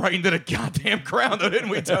rode little him bit. right into the goddamn crown, though, didn't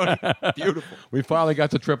we, Tony? Beautiful. We finally got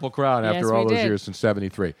the Triple Crown Yes, after all we those did. years since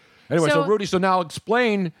 '73. Anyway, so So- Rudy, so now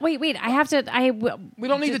explain. Wait. I have to. We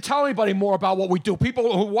don't need to tell anybody more about what we do.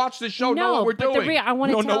 People who watch this show know what we're but doing. I want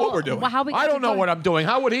to We don't tell know what we're doing. How we got I to don't know Joy- what I'm doing.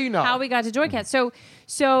 How would he know? How we got to Joycast.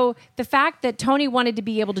 So the fact that Tony wanted to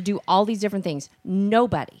be able to do all these different things,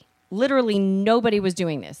 literally nobody was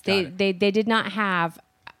doing this. They did not have.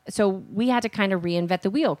 So we had to kind of reinvent the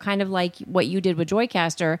wheel, kind of like what you did with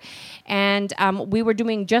Joycaster, and we were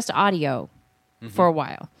doing just audio for a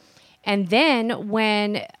while. And then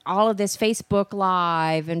when all of this Facebook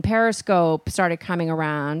Live and Periscope started coming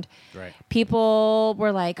around, Right. people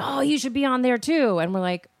were like, "Oh, you should be on there too." And we're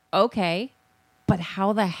like, "Okay, but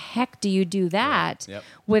how the heck do you do that Yep.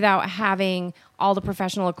 without having all the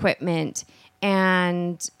professional equipment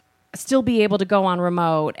and still be able to go on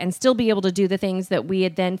remote and still be able to do the things that we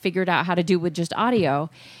had then figured out how to do with just audio?"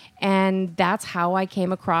 And that's how I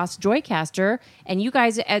came across Joycaster. And you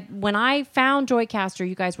guys, when I found Joycaster,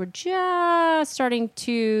 you guys were just starting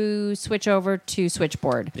to switch over to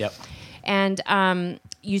Switchboard. Yep. And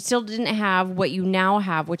you still didn't have what you now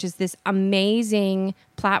have, which is this amazing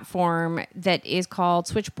platform that is called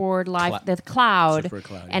Switchboard Live, the Cloud, Switchboard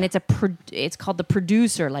Cloud, and yeah. it's called the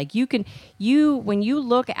Producer. Like when you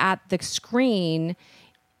look at the screen,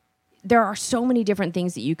 there are so many different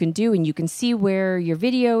things that you can do, and you can see where your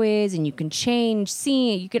video is, and you can change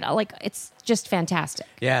scene. You can it's just fantastic.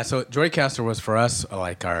 Yeah, so Joycaster was for us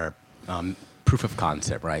like our proof of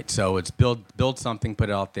concept, right? So it's build something, put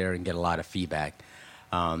it out there, and get a lot of feedback.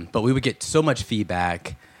 But we would get so much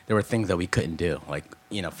feedback. There were things that we couldn't do, like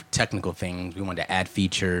for technical things. We wanted to add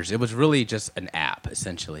features. It was really just an app,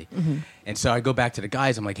 essentially. Mm-hmm. And so I go back to the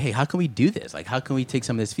guys. I'm like, hey, how can we do this? Like, how can we take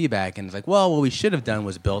some of this feedback? And it's like, well, what we should have done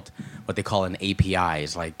was built what they call an API.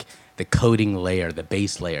 It's like the coding layer, the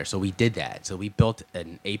base layer. So we did that. So we built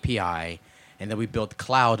an API, and then we built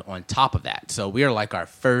cloud on top of that. So we are like our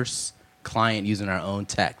first client using our own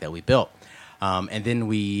tech that we built. And then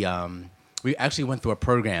we actually went through a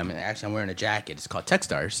program, and actually I'm wearing a jacket. It's called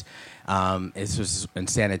Techstars. This was in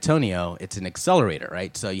San Antonio. It's an accelerator,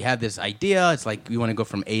 right? So you have this idea. It's like we want to go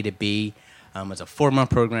from A to B. It's a 4-month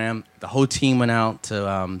program. The whole team went out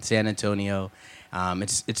to San Antonio.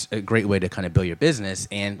 It's a great way to kind of build your business.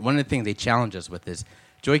 And one of the things they challenge us with is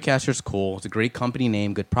Joycaster's cool. It's a great company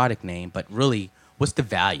name, good product name, but really, what's the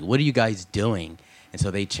value? What are you guys doing? And so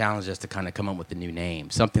they challenged us to kind of come up with a new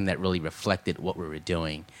name, something that really reflected what we were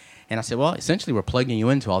doing. And I said, well, essentially, we're plugging you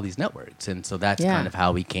into all these networks. And so that's kind of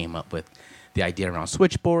how we came up with the idea around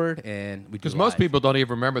Switchboard. And Because most people don't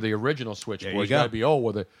even remember the original Switchboard. You got to be old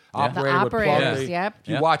with it. Operator would plug operators, the, yep. If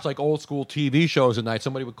you watch like old school TV shows at night,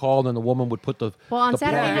 somebody would call and then the woman would put the Well, on the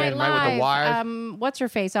Saturday plug Night in, right, with the wires. Live, what's her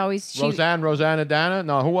face always? Rosanna Dana?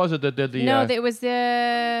 No, who was it that did the... No, it was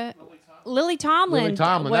the... Lily Tomlin, Lily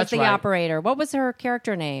Tomlin, was that's the right. operator. What was her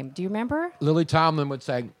character name? Do you remember? Lily Tomlin would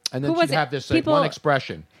say, and then Who was she'd it? have this People- one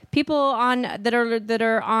expression. People on that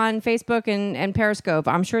are on Facebook and Periscope,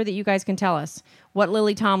 I'm sure that you guys can tell us what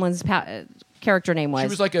Lily Tomlin's character name was. She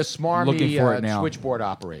was like a Looking for it smarmy now. Switchboard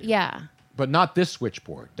operator. Yeah. But not this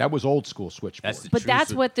Switchboard. That was old school Switchboard. But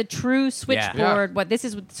that's what the true Switchboard, what this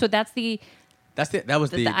is, so that's the... That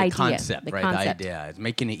was the idea, concept, the right? concept. The idea. It's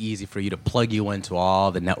making it easy for you to plug you into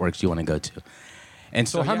all the networks you want to go to. And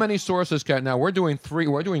So how many sources can now? We're doing 3.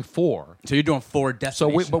 We're doing 4. So you're doing 4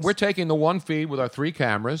 destinations. But we're taking the one feed with our 3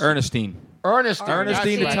 cameras. Ernestine,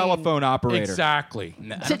 the telephone operator. Exactly.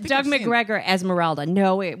 Doug McGregor, Esmeralda.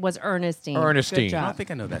 No, it was Ernestine. Ernestine. Good I job. don't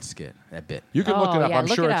think I know that skit, that bit. You can look it up. yeah, I'm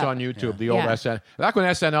look sure it it's up. on YouTube. Yeah. The old SN. Back when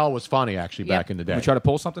SNL was funny, actually, Yep. back in the day. Can we try to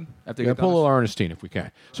pull something after you Yeah, get pull a done? little Ernestine if we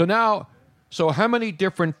can. So now, how many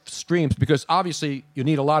different streams? Because obviously you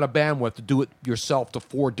need a lot of bandwidth to do it yourself to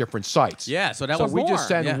 4 different sites. Yeah, so that so was we more. just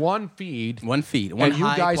send Yeah. one feed. One feed. And you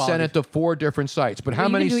guys send it to 4 different sites. But how Well,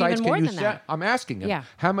 you many can do sites even can more you than send? that. I'm asking him. Yeah.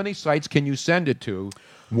 How many sites can you send it to?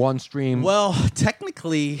 One stream. Well,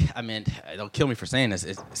 technically, I mean, it'll kill me for saying this.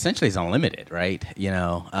 Essentially, it's unlimited, right?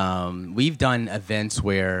 We've done events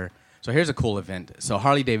where. So here's a cool event. So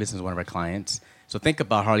Harley Davidson is one of our clients. So think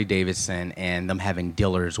about Harley Davidson and them having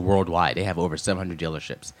dealers worldwide. They have over 700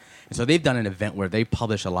 dealerships. And so they've done an event where they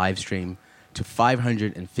publish a live stream to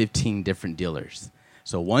 515 different dealers.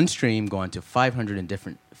 So one stream going to 15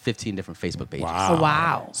 different Facebook pages. Wow.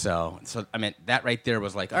 Wow. So I mean, that right there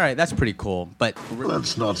was like, all right, that's pretty cool. But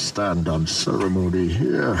Let's not stand on ceremony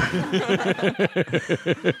here.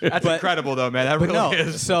 That's incredible, though, man. That But really no,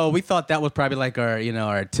 is. so we thought that was probably like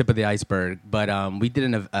our tip of the iceberg. But we did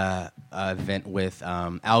an event with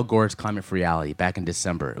Al Gore's Climate for Reality back in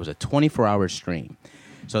December. It was a 24-hour stream.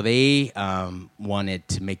 So they wanted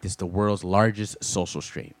to make this the world's largest social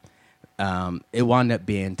stream. It wound up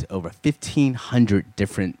being to over 1,500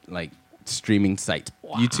 different streaming sites.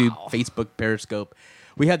 Wow. YouTube, Facebook, Periscope.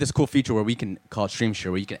 We had this cool feature where we can call it Stream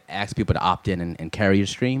Share, where you can ask people to opt in and carry your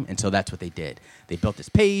stream. And so that's what they did. They built this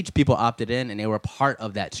page, people opted in, and they were a part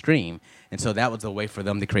of that stream. And so that was the way for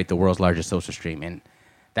them to create the world's largest social stream. And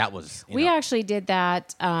that was... We actually did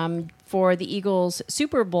that for the Eagles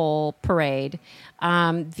Super Bowl parade.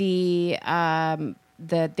 There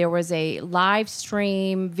was a live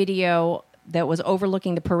stream video that was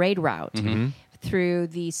overlooking the parade route. Mm-hmm. Through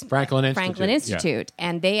the Franklin Institute. Yeah.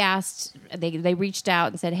 And they reached out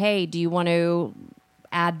and said, hey, do you want to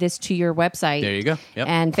add this to your website? There you go. Yep.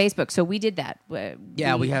 And Facebook. So we did that.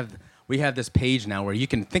 Yeah, we have this page now where you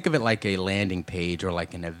can think of it like a landing page or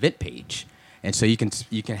like an event page. And so you can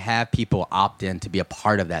have people opt in to be a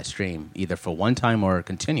part of that stream, either for one time or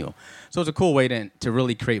continual. So it's a cool way to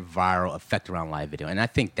really create viral effect around live video. And I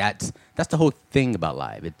think that's the whole thing about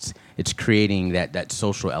live. It's creating that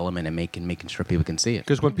social element and making sure people can see it.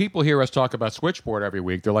 Because when people hear us talk about Switchboard every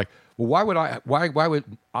week, they're like, "Well, why would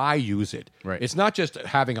I use it?" Right. It's not just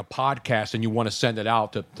having a podcast and you want to send it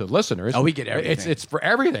out to listeners. Oh, we get everything. It's for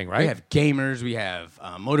everything, right? We have gamers, we have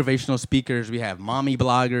motivational speakers, we have mommy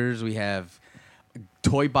bloggers, we have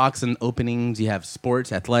toy box and openings, you have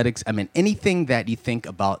sports, athletics. I mean, anything that you think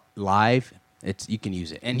about live, you can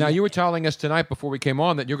use it. And now, you were telling us tonight before we came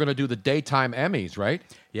on that you're going to do the Daytime Emmys, right?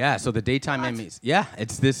 Yeah, so the Daytime Emmys. Yeah,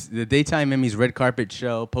 it's the Daytime Emmys red carpet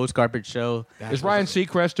show, post carpet show. Is Ryan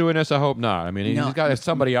Seacrest doing this? I hope not. I mean,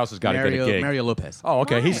 somebody else has got to get a gig. Mario Lopez. Oh,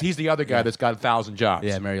 okay. He's the other guy that's got 1,000 jobs.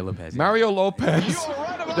 Yeah, Mario Lopez. Mario Lopez.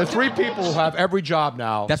 The 3 people who have every job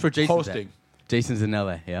now. That's where Jason's hosting. at. Jason's in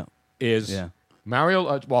LA. Yeah. Is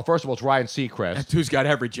Mario? Well, first of all, it's Ryan Seacrest. That's who's got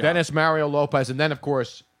every job. Then it's Mario Lopez, and then of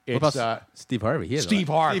course it's what about Steve Harvey. Steve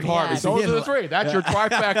Harvey. Yeah. Those are the 3. That's your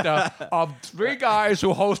trifecta of 3 guys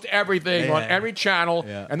who host everything on every channel,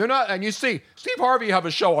 and they're not. And you see, Steve Harvey have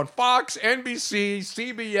a show on Fox, NBC,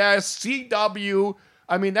 CBS, CW.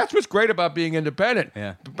 I mean, that's what's great about being independent.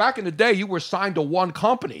 Yeah. Back in the day, you were signed to one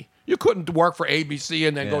company. You couldn't work for ABC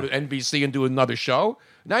and then go to NBC and do another show.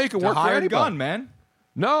 Now you can work for hired anybody. gun, man.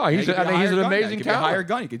 No, he's an amazing guy. talent. Hired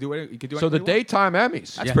gun. You can do it. You can do. So the Daytime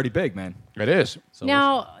Emmys. That's pretty big, man. It is. So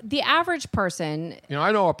Now, the average person...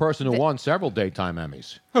 I know a person who won several Daytime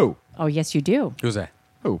Emmys. Who? Oh, yes, you do. Who's that?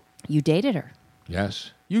 Who? You dated her.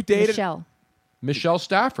 Yes. You dated Michelle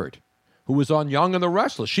Stafford, who was on Young and the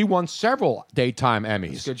Restless. She won several Daytime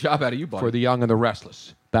Emmys. Good job out of you, buddy. For the Young and the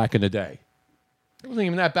Restless back in the day. It wasn't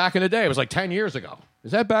even that back in the day. It was like 10 years ago.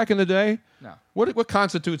 Is that back in the day? No. What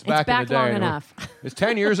constitutes back in the day? long enough. It's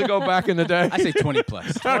 10 years ago back in the day? I say 20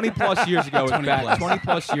 plus. 20 plus years ago is 20 back. plus. 20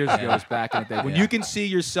 plus years ago is back in the day. When you can see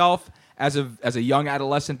yourself as a young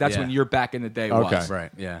adolescent, that's when you're back in the day was. Okay. Right.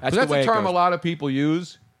 Yeah. That's the a way it term goes. a lot of people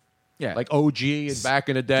use. Yeah. Like OG and back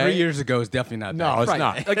in the day. 3 years ago is definitely not. No, bad. it's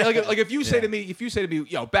not. Like if you say to me,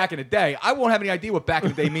 back in the day, I won't have any idea what back in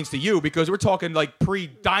the day means to you because we're talking like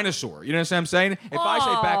pre-dinosaur. You know what I'm saying? If I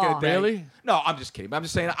say back in the day, Really? No, I'm just kidding. I'm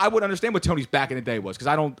just saying I would understand what Tony's back in the day was because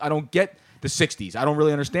I don't get the 60s. I don't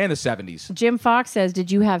really understand the 70s. Jim Fox says,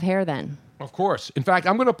 did you have hair then? Of course. In fact,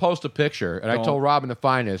 I'm going to post a picture, and I told Robin to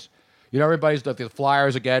find this. Everybody's the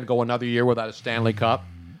Flyers again go another year without a Stanley Cup.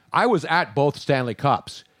 I was at both Stanley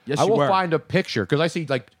Cups. Yes, I you will were. find a picture because I see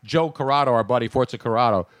like Joe Corrado, our buddy Forza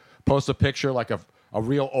Corrado, post a picture like a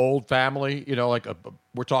real old family. You know, like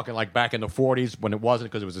we're talking like back in the 40s when it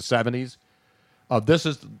wasn't because it was the 70s. This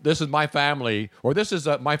is my family, or this is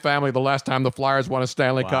my family the last time the Flyers won a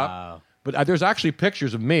Stanley Cup. But there's actually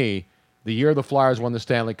pictures of me the year the Flyers won the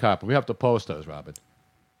Stanley Cup. We have to post those, Robin.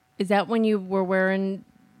 Is that when you were wearing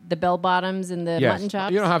the bell bottoms and the Yes. mutton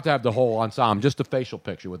chops? You don't have to have the whole ensemble, just the facial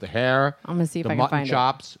picture with the hair. I'm gonna see if the I can mutton find it.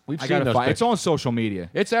 chops. We've I seen gotta those. find- It's pictures. on social media.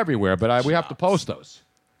 It's everywhere, but we have to post those.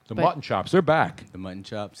 The But- mutton chops, they're back. The mutton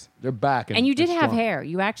chops. They're back. And you did have strong. hair.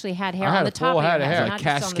 You actually had hair I had on the a top full of your head of head, hair. not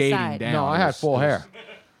just on the side. No, I had full hair.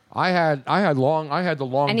 I had the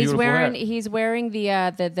long, And he's beautiful wearing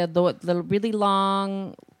hair. the really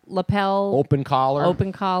long lapel Open collar.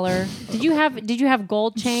 Did you have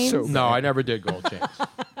gold chains? No, I never did gold chains.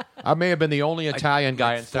 I may have been the only Italian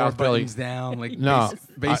guy in South Philly. buttons down, like no,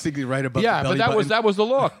 basically right above. Yeah, the but belly that was the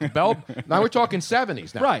look. Now we're talking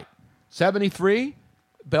 70s now. Right. 73,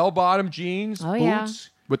 bell bottom jeans, Oh, yeah. boots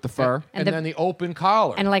with the fur, and the- then the open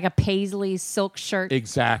collar. And like a paisley silk shirt.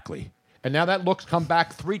 Exactly. And now that look's come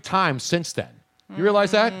back 3 times since then. You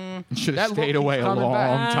realize that? Should That have stayed look away keeps a coming long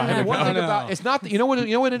back. time And ago. one thing about it's not. You know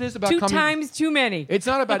what it is about Two coming. times too many. It's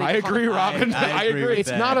not about. I agree, Robin. I agree.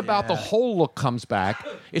 It's not about the whole look comes back.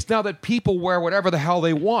 It's now that people wear whatever the hell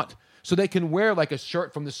they want. So they can wear like a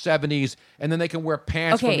shirt from the 70s, and then they can wear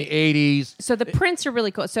pants from the 80s. So the prints are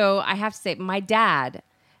really cool. So I have to say, my dad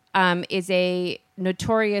is a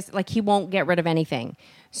notorious, like he won't get rid of anything.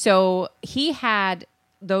 So he had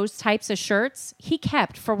those types of shirts he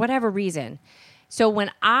kept for whatever reason. So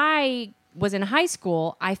when I was in high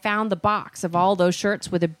school, I found the box of all those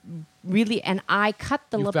shirts with and I cut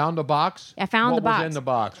the. You found a box? I found the What was box. in the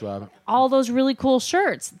box, Robin? All those really cool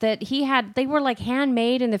shirts that he had. They were like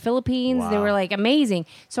handmade in the Philippines. They Wow. were like amazing.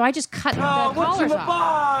 So I just cut the collars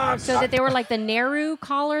off so that they were like the Nehru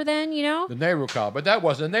collar. Then The Nehru collar, but that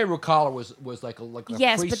wasn't. The Nehru collar was like a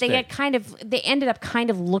yes, free but they stick. had they ended up kind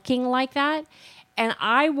of looking like that. And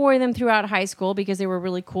I wore them throughout high school because they were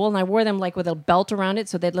really cool, and I wore them like with a belt around it,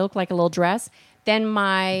 so they'd look like a little dress. Then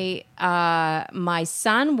my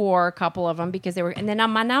son wore a couple of them because they were, and then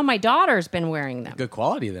now my daughter's been wearing them. Good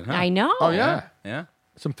quality then, huh? I know. Oh yeah, Yeah.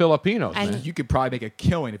 Some Filipinos. And- man. You could probably make a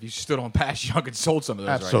killing if you stood on Pass Young and sold some of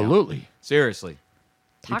those. Absolutely. Right now. Seriously.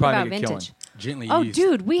 Talk probably about make a vintage. Gently Oh, used.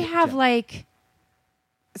 dude, we have like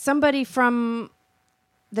somebody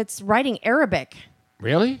that's writing Arabic.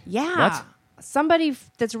 Really? Yeah. What? Somebody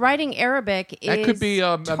that's writing Arabic is That could be,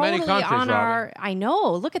 totally many countries, on our. Robin. I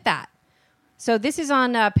know. Look at that. So this is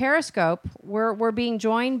on Periscope. We're being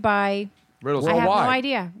joined by. Riddles I have no worldwide.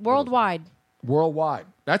 idea. Worldwide. Worldwide.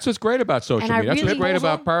 That's what's great about social And I media. That's really, what's great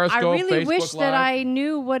about Periscope, I really Facebook wish Live. that I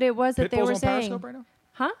knew what it was that they Pitbull's were on saying. Periscope right now?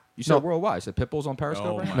 Huh? You said worldwide. You said Pitbull's on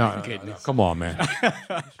Periscope right now? No, come on, man.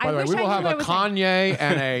 By the way, wish we I will knew have what a it was saying. Kanye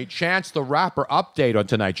and a Chance the Rapper update on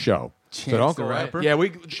tonight's show. So don't go right. Yeah, we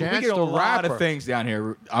Chance get a the lot Rapper. of things down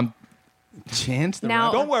here. Chance the Now-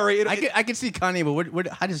 Rapper? Don't worry. I can see Kanye, but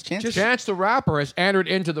how does Chance? Chance the Rapper has entered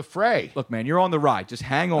into the fray. Look, man, you're on the ride. Just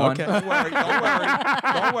hang on. Okay. Don't worry.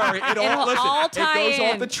 Don't worry. It'll all tie it goes in.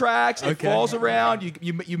 off the tracks. It Okay. falls around.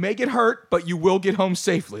 You may get hurt, but you will get home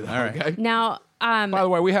safely. Though, All right. Okay. Now, By the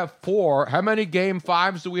way, we have 4. How many Game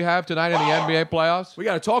 5s do we have tonight in the NBA playoffs? We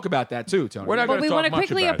got to talk about that too, Tony. We're not but going we to want talk to much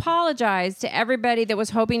quickly about it. apologize to everybody that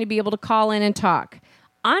was hoping to be able to call in and talk.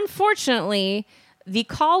 Unfortunately, the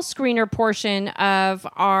call screener portion of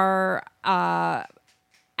our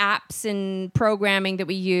apps and programming that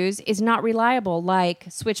we use is not reliable like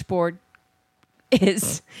Switchboard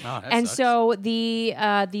is. Oh, that and sucks. so the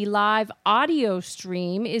live audio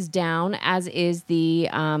stream is down, as is the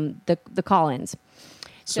call-ins.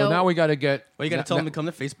 So now we got to get. Well, you got to tell them to come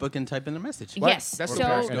to Facebook and type in a message. Yes. That's so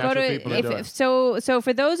what go to people are doing. so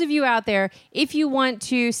for those of you out there, if you want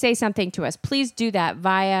to say something to us, please do that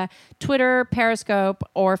via Twitter, Periscope,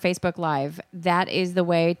 or Facebook Live. That is the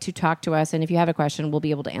way to talk to us. And if you have a question, we'll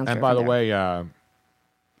be able to answer. And it by from the there.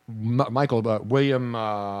 way, Michael William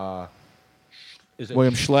William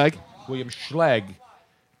Schlegg. William Schlegg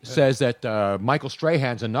says that Michael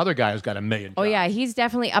Strahan's another guy who's got $1 million. Oh yeah, he's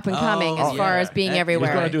definitely up and coming as Oh, far yeah. as being He's everywhere.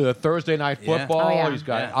 He's going to do the Thursday night Yeah. football. Oh, yeah. He's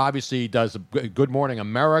got Yeah. obviously he does Good Morning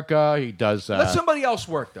America. He does. Let somebody else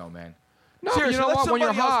work, though, man. No, Seriously, you know let what? When you're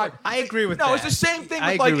somebody else hot, work. I agree with No, that. it's the same thing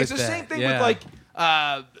I with like agree it's with the that. same thing Yeah. with like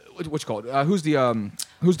what's it called? Who's the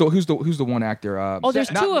Who's the one actor? There's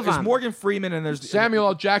two of them. There's Morgan Freeman and there's Samuel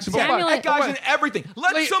L. Jackson. That guy's in everything.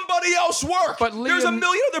 Let somebody else work. But there's a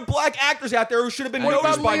million other black actors out there who should have been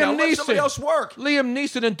noticed by now. Let somebody else work. Liam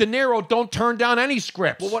Neeson and De Niro don't turn down any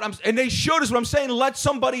scripts. Well, and they should is what I'm saying. Let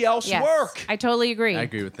somebody else work. I totally agree. I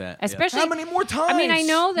agree with that. Especially how many more times? I mean, I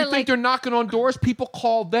know that you think they're knocking on doors. People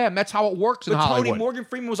call them. That's how it works in Hollywood. Tony, Morgan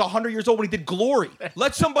Freeman was 100 years old when he did Glory.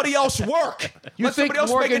 Let somebody else work. You think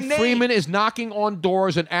Morgan Freeman is knocking on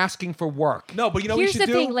doors and asking for work? No, but you know Here's what you should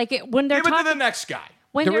the do? thing, like when they're Give it talking to the next guy.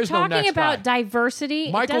 When There they're is no talking next about guy.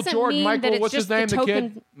 diversity, Michael it doesn't Jordan, mean Michael, that it's what's just his name, the the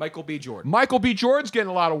token. kid? Michael B. Jordan. Michael B. Jordan's getting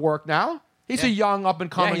a lot of work now. He's a young up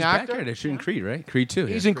and coming he's actor. back there. They're shooting Creed, right? Creed 2.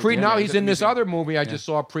 He's in Creed now. He's in this other movie I just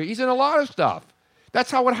saw. He's in a lot of stuff.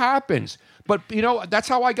 That's how it happens. But you know, that's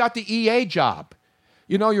how I got the EA job.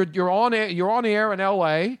 You know, you're on the air in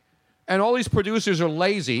L.A. and all these producers are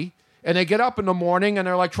lazy and they get up in the morning and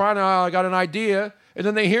they're like trying to I got an idea. And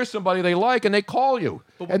then they hear somebody they like and they call you.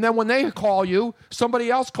 And then when they call you, somebody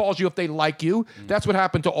else calls you if they like you. That's what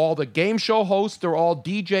happened to all the game show hosts. They're all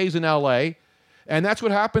DJs in LA. And that's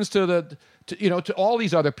what happens to to all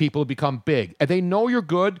these other people who become big. And they know you're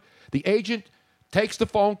good. The agent takes the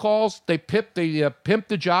phone calls. They pimp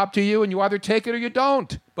the job to you, and you either take it or you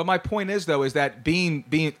don't. But my point is, though, is that being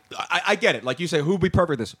I get it. Like you say, who would be perfect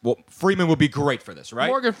for this? Well, Freeman would be great for this, right?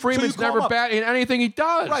 Morgan Freeman's never bad in anything he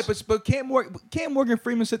does. Right, but can't Morgan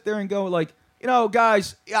Freeman sit there and go like,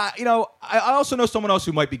 guys, I also know someone else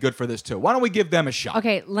who might be good for this too. Why don't we give them a shot?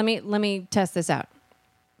 Okay, let me test this out.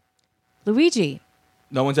 Luigi.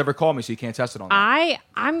 No one's ever called me, so you can't test it on that.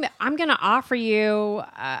 I'm going to offer you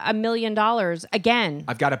 $1 million again.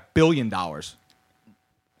 I've got $1 billion.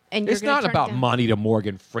 And it's not about money to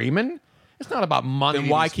Morgan Freeman. It's not about money. Then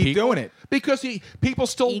why keep doing it? Because people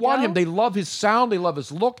still want him. They love his sound. They love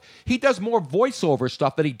his look. He does more voiceover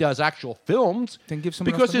stuff than he does actual films. Then give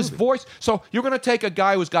someone because else his voice. So you're going to take a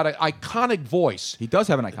guy who's got an iconic voice. He does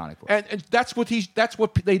have an iconic voice, and that's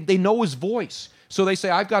what they know his voice. So they say,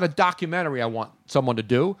 I've got a documentary I want someone to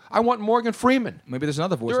do. I want Morgan Freeman. Maybe there's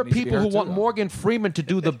another voice. There are people who want Morgan Freeman to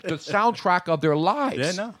do the soundtrack of their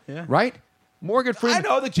lives. Yeah. Right? Morgan Freeman. I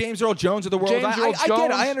know the James Earl Jones of the world. James Earl Jones. I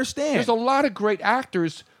get it. I understand. There's a lot of great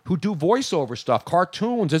actors who do voiceover stuff,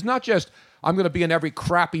 cartoons. It's not just, I'm going to be in every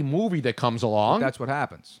crappy movie that comes along. That's what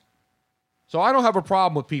happens. So I don't have a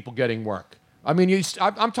problem with people getting work. I mean,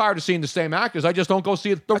 I'm tired of seeing the same actors. I just don't go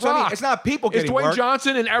see The Rock. It's not people getting work. Is Dwayne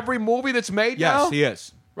Johnson in every movie that's made now? Yes, he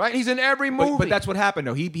is. Right? He's in every movie. But that's what happened,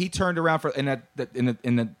 though. He turned around in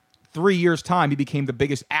the 3 years' time. He became the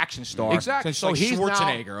biggest action star. Exactly. So he's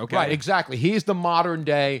Schwarzenegger. Now, okay. Right. Exactly. He's the modern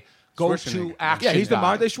day go-to action. Yeah, he's the guy.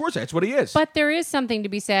 modern day Schwarzenegger. That's what he is. But there is something to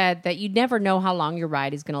be said that you never know how long your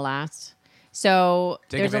ride is going to last. So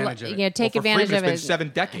take advantage of it. Take advantage of it. It's been 7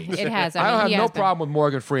 decades. It has. I don't have no problem with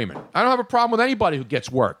Morgan Freeman. I don't have a problem with anybody who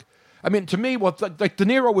gets work. I mean, to me, like De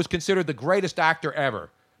Niro was considered the greatest actor ever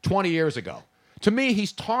 20 years ago. To me,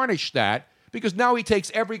 he's tarnished that because now he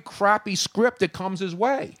takes every crappy script that comes his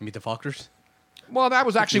way. Meet the Fockers? Well, that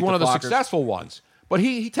was actually one of the successful ones. But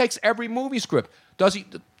he takes every movie script.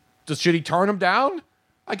 Should he turn him down?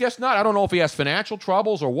 I guess not. I don't know if he has financial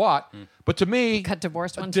troubles or what. But to me, got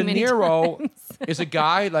divorced one De too many Niro times. is a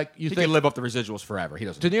guy like you he think can live up the residuals forever. He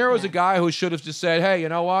doesn't. De Niro is a guy who should have just said, "Hey, you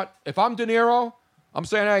know what? If I'm De Niro, I'm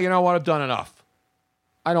saying, hey, you know what? I've done enough.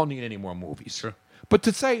 I don't need any more movies." Sure. But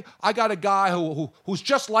to say I got a guy who's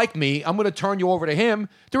just like me, I'm going to turn you over to him.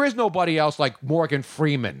 There is nobody else like Morgan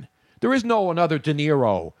Freeman. There is no another De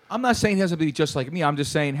Niro. I'm not saying he has to be just like me. I'm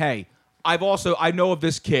just saying, hey, I know of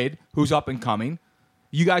this kid who's up and coming.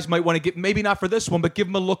 You guys might want to get, maybe not for this one, but give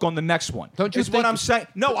him a look on the next one. Don't you Is think what I'm saying.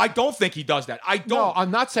 No, I don't think he does that. I don't. No,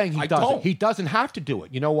 I'm not saying he doesn't. Don't. He doesn't have to do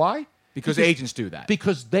it. You know why? Because agents do that.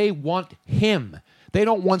 Because they want him. They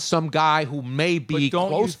don't want some guy who may be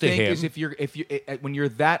close to him. Is if you when you're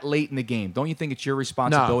that late in the game, don't you think it's your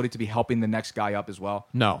responsibility to be helping the next guy up as well?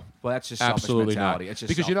 No. Well, that's just absolutely selfish mentality. not. It's just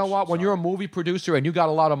because you know what? When you're a movie producer and you got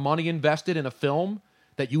a lot of money invested in a film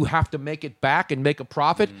that you have to make it back and make a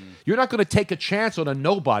profit, you're not going to take a chance on a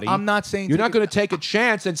nobody. I'm not saying you're not going to take a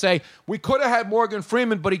chance and say we could have had Morgan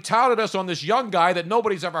Freeman, but he touted us on this young guy that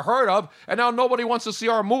nobody's ever heard of, and now nobody wants to see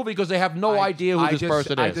our movie because they have no idea who this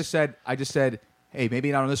person is. I just said, hey,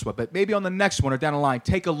 maybe not on this one, but maybe on the next one or down the line,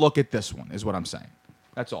 take a look at this one. Is what I'm saying.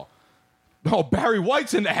 That's all. Oh, Barry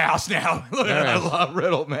White's in the house now. Look at that. I love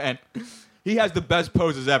Riddle, man. He has the best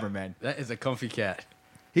poses ever, man. That is a comfy cat.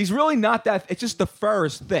 He's really not that. It's just the fur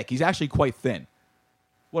is thick. He's actually quite thin.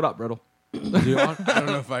 What up, Riddle? Is he on? I don't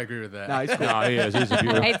know if I agree with that. No, he's cool. No, he is. He's a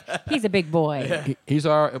beautiful. He's a big boy. He's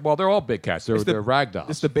our. Well, they're all big cats. They're rag dolls.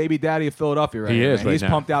 This is the baby daddy of Philadelphia, right? He here, is man. right He's now.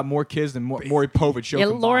 pumped out more kids than Maury Povich show. Yeah,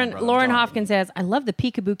 combined, brother. Lauren Hopkins says, "I love the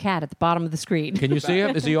peekaboo cat at the bottom of the screen." Can you see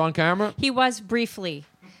him? Is he on camera? He was briefly.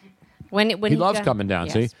 When he loves got- coming down.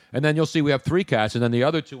 Yes. See, and then you'll see we have 3 cats, and then the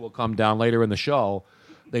other 2 will come down later in the show.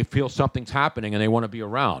 They feel something's happening and they want to be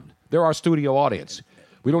around. They're our studio audience.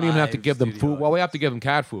 We don't even have to give them food. Well, we have to give them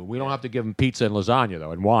cat food. We don't have to give them pizza and lasagna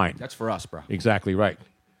though, and wine. That's for us, bro. Exactly right.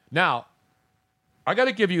 Now, I got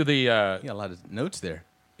to give you the. You got a lot of notes there.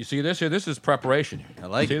 You see this here? This is preparation. I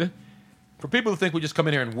like see it. this? For people who think we just come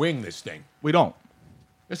in here and wing this thing, we don't.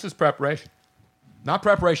 This is preparation, not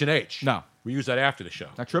preparation H. No, we use that after the show.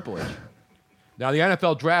 Not Triple H. Now the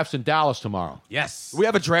NFL draft's in Dallas tomorrow. Yes. We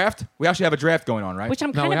have a draft. We actually have a draft going on, right? Which I'm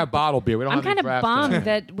No, kind we of. have bottle beer. We don't I'm have any kind of draft bummed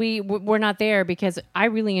today. that we're not there because I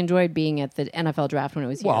really enjoyed being at the NFL draft when it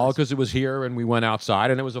was here. Well, because it was here and we went outside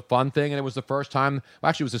and it was a fun thing and it was the first time, well,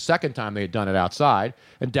 actually it was the second time they had done it outside.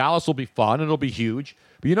 And Dallas will be fun and it'll be huge.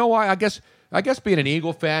 But you know why? I guess being an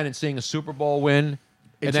Eagle fan and seeing a Super Bowl win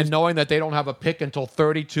and then knowing that they don't have a pick until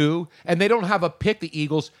 32 and they don't have a pick, the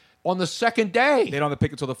Eagles, on the second day. They don't have to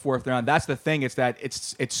pick until the 4th round. That's the thing. It's that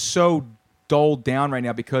it's so dulled down right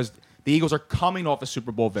now because the Eagles are coming off a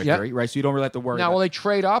Super Bowl victory, right? So you don't really have to worry. Now, about will they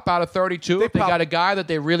trade up out of 32 if they got a guy that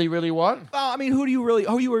they really, really want? Well, I mean, who are you really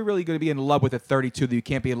going to be in love with at 32 that you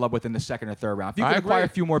can't be in love with in the 2nd or 3rd round? If you I can acquire a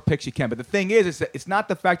agree. few more picks, you can. But the thing is that it's not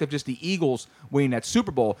the fact of just the Eagles winning that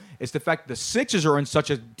Super Bowl. It's the fact that the Sixers are in such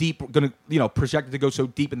a deep, projected to go so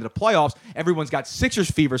deep into the playoffs. Everyone's got Sixers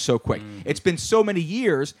fever so quick. It's been so many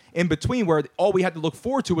years in between where all we had to look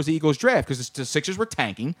forward to was the Eagles draft because the Sixers were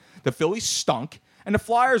tanking, the Phillies stunk, and the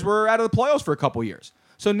Flyers were out of the playoffs for a couple years.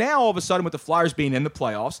 So now all of a sudden, with the Flyers being in the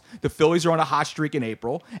playoffs, the Phillies are on a hot streak in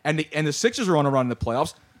April, and the Sixers are on a run in the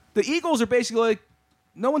playoffs. The Eagles are basically like,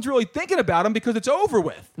 no one's really thinking about them because it's over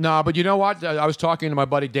with. No, but you know what? I was talking to my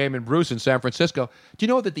buddy Damon Bruce in San Francisco. Do you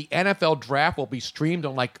know that the NFL draft will be streamed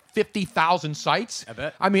on like 50,000 sites? I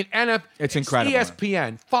bet. I mean, It's incredible.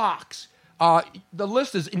 ESPN, Fox. The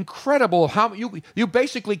list is incredible. How you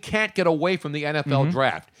basically can't get away from the NFL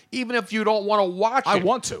draft, even if you don't want to watch it. I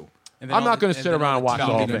want to. I'm not going to sit around and watch the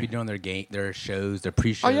whole They're going to thing. be doing their shows, their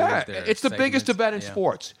pre-shows. Oh yeah, their it's the biggest segments. event in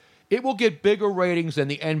sports. It will get bigger ratings than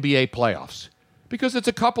the NBA playoffs because it's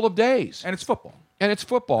a couple of days. And it's football. And it's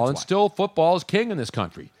football. And still football is king in this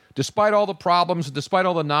country. Despite all the problems, despite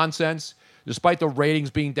all the nonsense, despite the ratings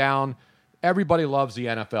being down, everybody loves the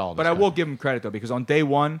NFL. But I will give them credit, though, because on day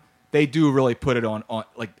one, they do really put it on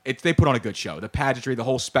they put on a good show. The pageantry, the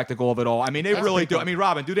whole spectacle of it all. I mean, they really do. I mean,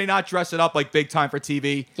 Robin, do they not dress it up like big time for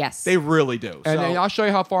TV? Yes. They really do. And So- I'll show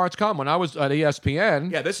you how far it's come. When I was at ESPN,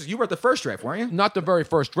 yeah, you were at the first draft, weren't you? not the very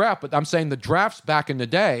first draft, but I'm saying the drafts back in the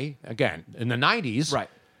day, again, in the 90s, Right.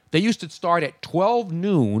 they used to start at 12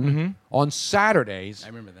 noon on Saturdays. I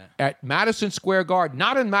remember that. At Madison Square Garden.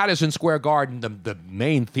 Not in Madison Square Garden, the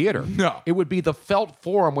main theater. No. It would be the Felt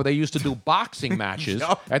Forum where they used to do boxing matches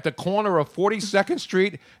at the corner of 42nd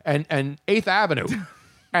Street and 8th Avenue.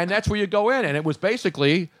 And that's where you go in. And it was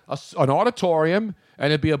basically an auditorium, and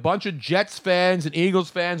it'd be a bunch of Jets fans and Eagles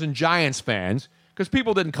fans and Giants fans because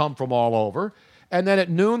people didn't come from all over. And then at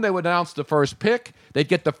noon, they would announce the first pick. They'd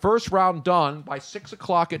get the first round done by 6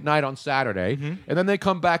 o'clock at night on Saturday. And then they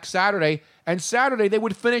come back Saturday. And Saturday, they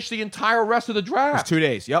would finish the entire rest of the draft. It's 2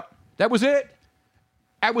 days. Yep. That was it.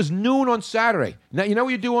 That was noon on Saturday. Now, you know what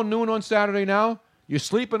you do on noon on Saturday now? You're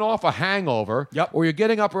sleeping off a hangover. Or you're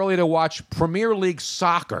getting up early to watch Premier League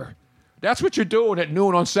soccer. That's what you're doing at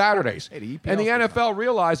noon on Saturdays. And the NFL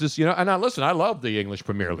realizes, and now listen, I love the English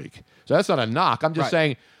Premier League. So that's not a knock. I'm just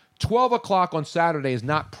saying 12 o'clock on Saturday is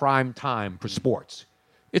not prime time for sports.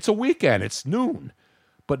 It's a weekend. It's noon.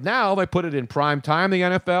 But now they put it in prime time, the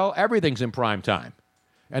NFL. Everything's in prime time.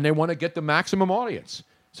 And they want to get the maximum audience.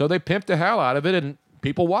 So they pimp the hell out of it, and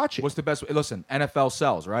people watch it. What's the best way? Listen, NFL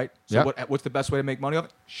sells, right? So Yep. what's the best way to make money off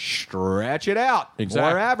it? Stretch it out.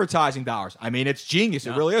 Exactly. More advertising dollars. I mean, it's genius.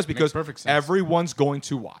 It really is because everyone's going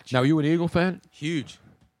to watch. Now, you an Eagle fan? Huge.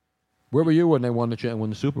 Where were you when they won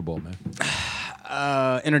the Super Bowl, man?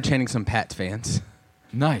 Entertaining some Pats fans.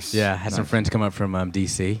 Nice. Yeah, had some friends come up from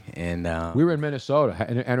D.C. and We were in Minnesota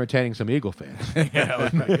entertaining some Eagle fans. Damn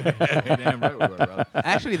right we were, brother.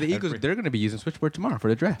 Actually, the Eagles, they're going to be using Switchboard tomorrow for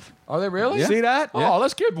the draft. Are they really? Yeah. See that? Oh,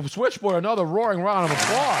 let's give Switchboard another roaring round of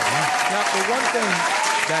applause. Now, the one thing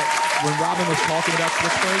that when Robin was talking about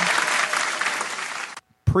Switchblade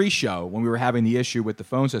pre-show, when we were having the issue with the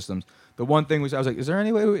phone systems, the one thing was I was like, is there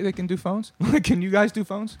any way they can do phones? Can you guys do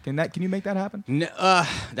phones? Can you make that happen? No,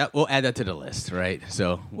 we'll add that to the list, right?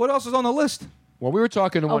 So What else is on the list? Well, we were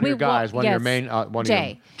talking to one of your guys, one of your yes. main, one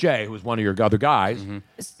Jay. of your, Jay, who's one of your other guys,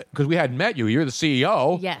 because we hadn't met you. You're the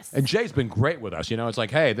CEO. Yes. And Jay's been great with us. You know, it's like,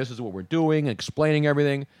 hey, this is what we're doing, explaining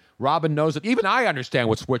everything. Robin knows it. Even I understand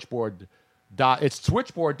what switchboard. It's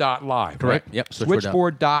switchboard.live. Correct. Right? Yep.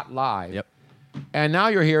 Switchboard.live. Yep. And now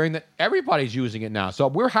you're hearing that everybody's using it now. So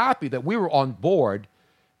we're happy that we were on board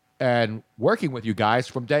and working with you guys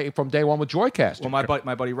from day one with Joycast. Well,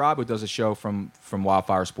 my buddy Rob, who does a show from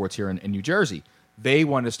Wildfire Sports here in New Jersey, they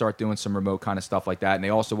wanted to start doing some remote kind of stuff like that, and they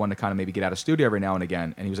also wanted to kind of maybe get out of studio every now and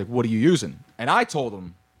again. And he was like, "What are you using?" And I told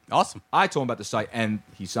him, "Awesome." I told him about the site, and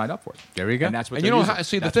he signed up for it. There you go. And that's what And they're you using. don't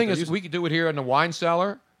see the That's thing what is they're using. we can do it here in the wine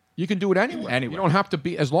cellar. You can do it anywhere. You don't have to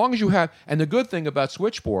be, as long as you have, and the good thing about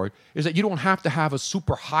Switchboard is that you don't have to have a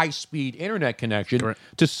super high-speed internet connection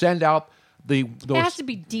to send out those. It has to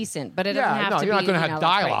be decent, but it doesn't have to be. You're not going to have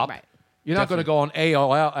dial-up. Right. You're not going to go on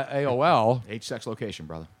AOL. H-sex location,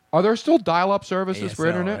 brother. Are there still dial-up services for ASL,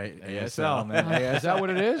 internet? right? ASL, man. Is that what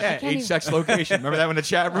it is? Yeah, H-sex location. Remember that in the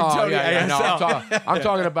chat room, Oh, Tony? yeah, no, ASL. I'm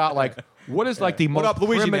talking about like what is like the What most up,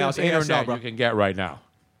 Luigi, primitive now? It's ASL, internet bro. you can get right now.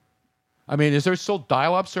 I mean, is there still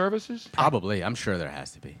dial-up services? Probably. I'm sure there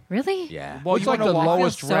has to be. Really? Yeah. Well, it's you like wanna the know why?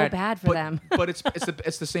 lowest So rent. bad for them. But it's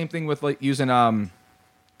the same thing with like using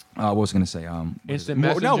what was I going to say Instant No,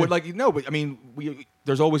 messenger? but I mean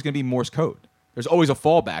there's always going to be Morse code. There's always a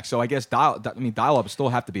fallback. So I guess dial-up still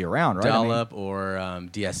have to be around, right? Dial-up or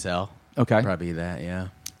DSL. Okay. Probably that, yeah.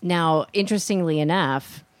 Now, interestingly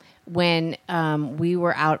enough, when we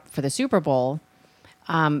were out for the Super Bowl,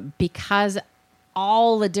 because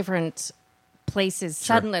all the different places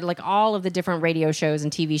suddenly, like all of the different radio shows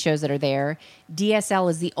and TV shows that are there, DSL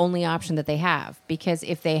is the only option that they have, because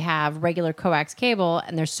if they have regular coax cable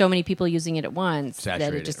and there's so many people using it at once that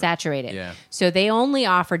it just saturated. Yeah. So they only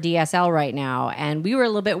offer DSL right now, and we were a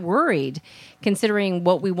little bit worried considering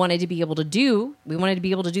what we wanted to be able to do. We wanted to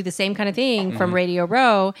be able to do the same kind of thing from Radio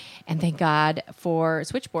Row, and thank God for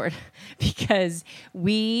Switchboard because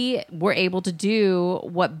we were able to do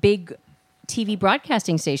what big TV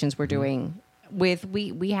broadcasting stations were doing. We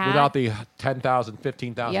had Without the $10,000,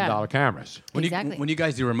 $15,000 cameras. Exactly. When you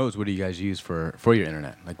guys do remotes, what do you guys use for your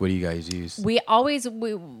internet? Like, what do you guys use? we always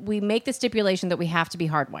we make the stipulation that we have to be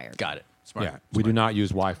hardwired. Got it. Smart. Yeah, we do not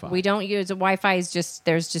use Wi-Fi. We don't use Wi-Fi. Is just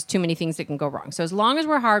there's just too many things that can go wrong. So as long as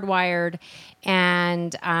we're hardwired,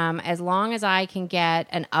 and as long as I can get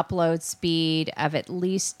an upload speed of at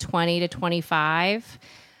least 20 to 25,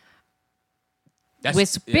 with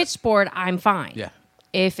Switchboard, I'm fine. Yeah.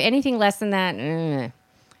 If anything less than that,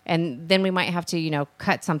 and then we might have to,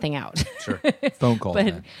 cut something out. Sure. Phone calls.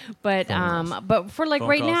 But for like Phone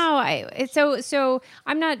right calls. now, so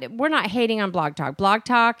we're not hating on Blog Talk. Blog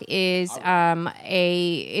Talk is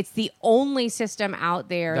it's the only system out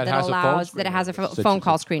there That that has a phone allows that it screener. has a phone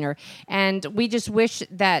call screener, and we just wish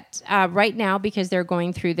that right now, because they're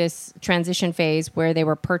going through this transition phase where they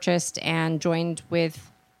were purchased and joined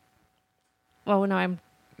with. Well, no, I'm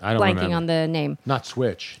I don't blanking remember. on the name. Not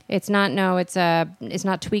Switch. It's not. No, it's not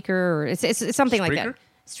Tweaker, or it's something like that.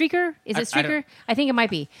 Streaker? Is it I don't- Streaker? I think it might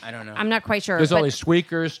be. I don't know. I'm not quite sure. There's but, only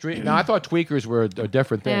Squeakers. No, I thought Tweakers were a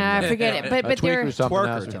different thing. Yeah, I forget it. But they're Tweaker's something Twerker,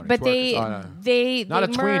 else. Tony. but they Oh, no. they Not a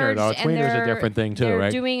they tweener, though. A merged, and tweener's a they're- different thing, too, they're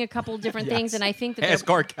right? doing a couple different things, and I think that Ask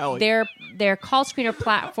R. Kelly. their call screener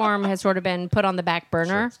platform has sort of been put on the back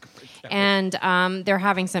burner, and they're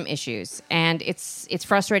having some issues, and it's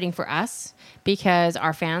frustrating for us because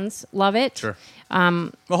our fans love it. Sure.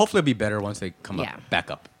 Well, hopefully it'll be better once they come Yeah. up back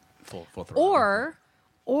up full throttle.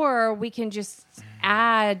 Or we can just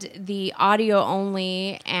add the audio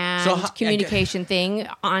only and So communication thing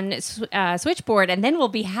on Switchboard, and then we'll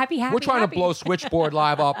be happy. We're trying to blow Switchboard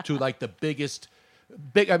Live up to like the biggest.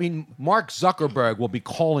 I mean, Mark Zuckerberg will be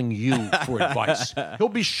calling you for advice. He'll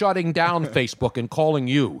be shutting down Facebook and calling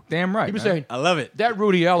you. Damn right. He'll be man. saying, I love it. that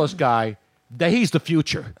Rudy Ellis guy, he's the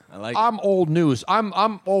future. I like it. I'm old news.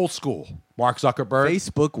 I'm old school. Mark Zuckerberg.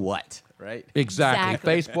 Facebook what? Right? Exactly.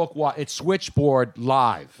 Exactly. Facebook what? It's Switchboard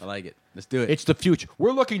Live. I like it. Let's do it. It's the future.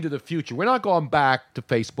 We're looking to the future. We're not going back to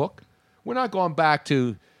Facebook. We're not going back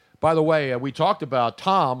to. By the way, we talked about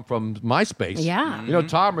Tom from MySpace. Yeah. You know,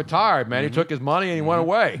 Tom retired, man. He took his money and he went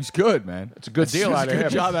away. He's good, man. It's a good deal out of him.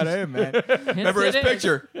 Good job out of him, man. Remember his it is.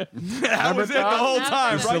 picture? That was it the Tom? whole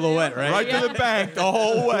time. Your silhouette, right? Right to the bank the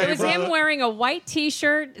whole way, It was brother. him wearing a white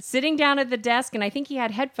T-shirt, sitting down at the desk, and I think he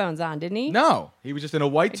had headphones on, didn't he? No, he was just in a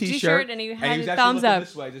white T-shirt, T-shirt, and he had was his actually thumbs looking up.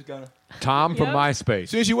 This way, just going. Tom from Yep. MySpace. As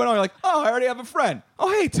soon as you went on, you're like, oh, I already have a friend.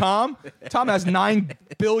 Oh, hey, Tom. Tom has 9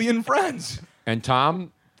 billion friends. And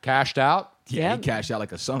Tom cashed out, Yeah, Yep. he cashed out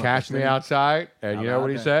like a son. of a cashed bitch, me didn't he? outside, and you know about what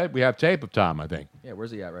he that? said? We have tape of Tom, I think. Yeah, where's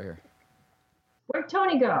he at? Right here. Where'd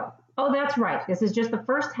Tony go? Oh, that's right. This is just the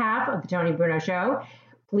first half of the Tony Bruno Show.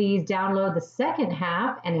 Please download the second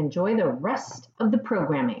half and enjoy the rest of the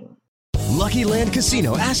programming. Lucky Land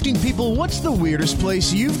Casino, asking people, what's the weirdest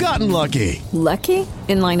place you've gotten lucky? Lucky?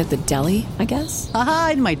 In line at the deli, I guess?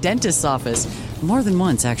 Aha, in my dentist's office. More than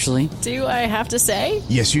once, actually. Do I have to say?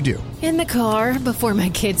 Yes, you do. In the car before my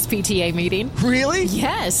kids' PTA meeting. Really?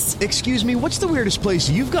 Yes. Excuse me, what's the weirdest place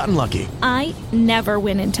you've gotten lucky? I never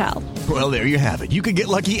win and tell. Well, there you have it. You can get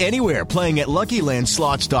lucky anywhere, playing at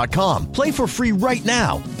LuckyLandSlots.com. Play for free right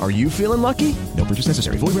now. Are you feeling lucky? No purchase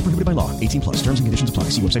necessary. Void where prohibited by law. 18 plus. Terms and conditions apply.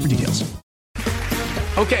 See website for details.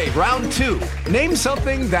 Okay, round two. Name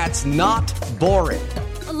something that's not boring.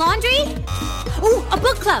 A laundry? Ooh, a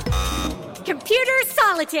book club. Computer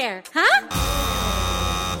solitaire, huh?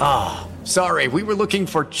 Ah, oh, sorry. We were looking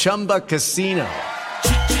for Chumba Casino.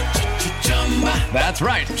 That's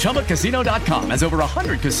right. ChumbaCasino.com has over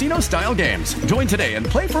 100 casino-style games. Join today and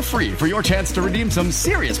play for free for your chance to redeem some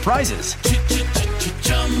serious prizes.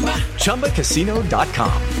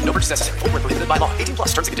 ChumbaCasino.com. No purchase necessary. Void where prohibited by law. 18 plus.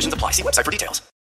 Terms and conditions apply. See website for details.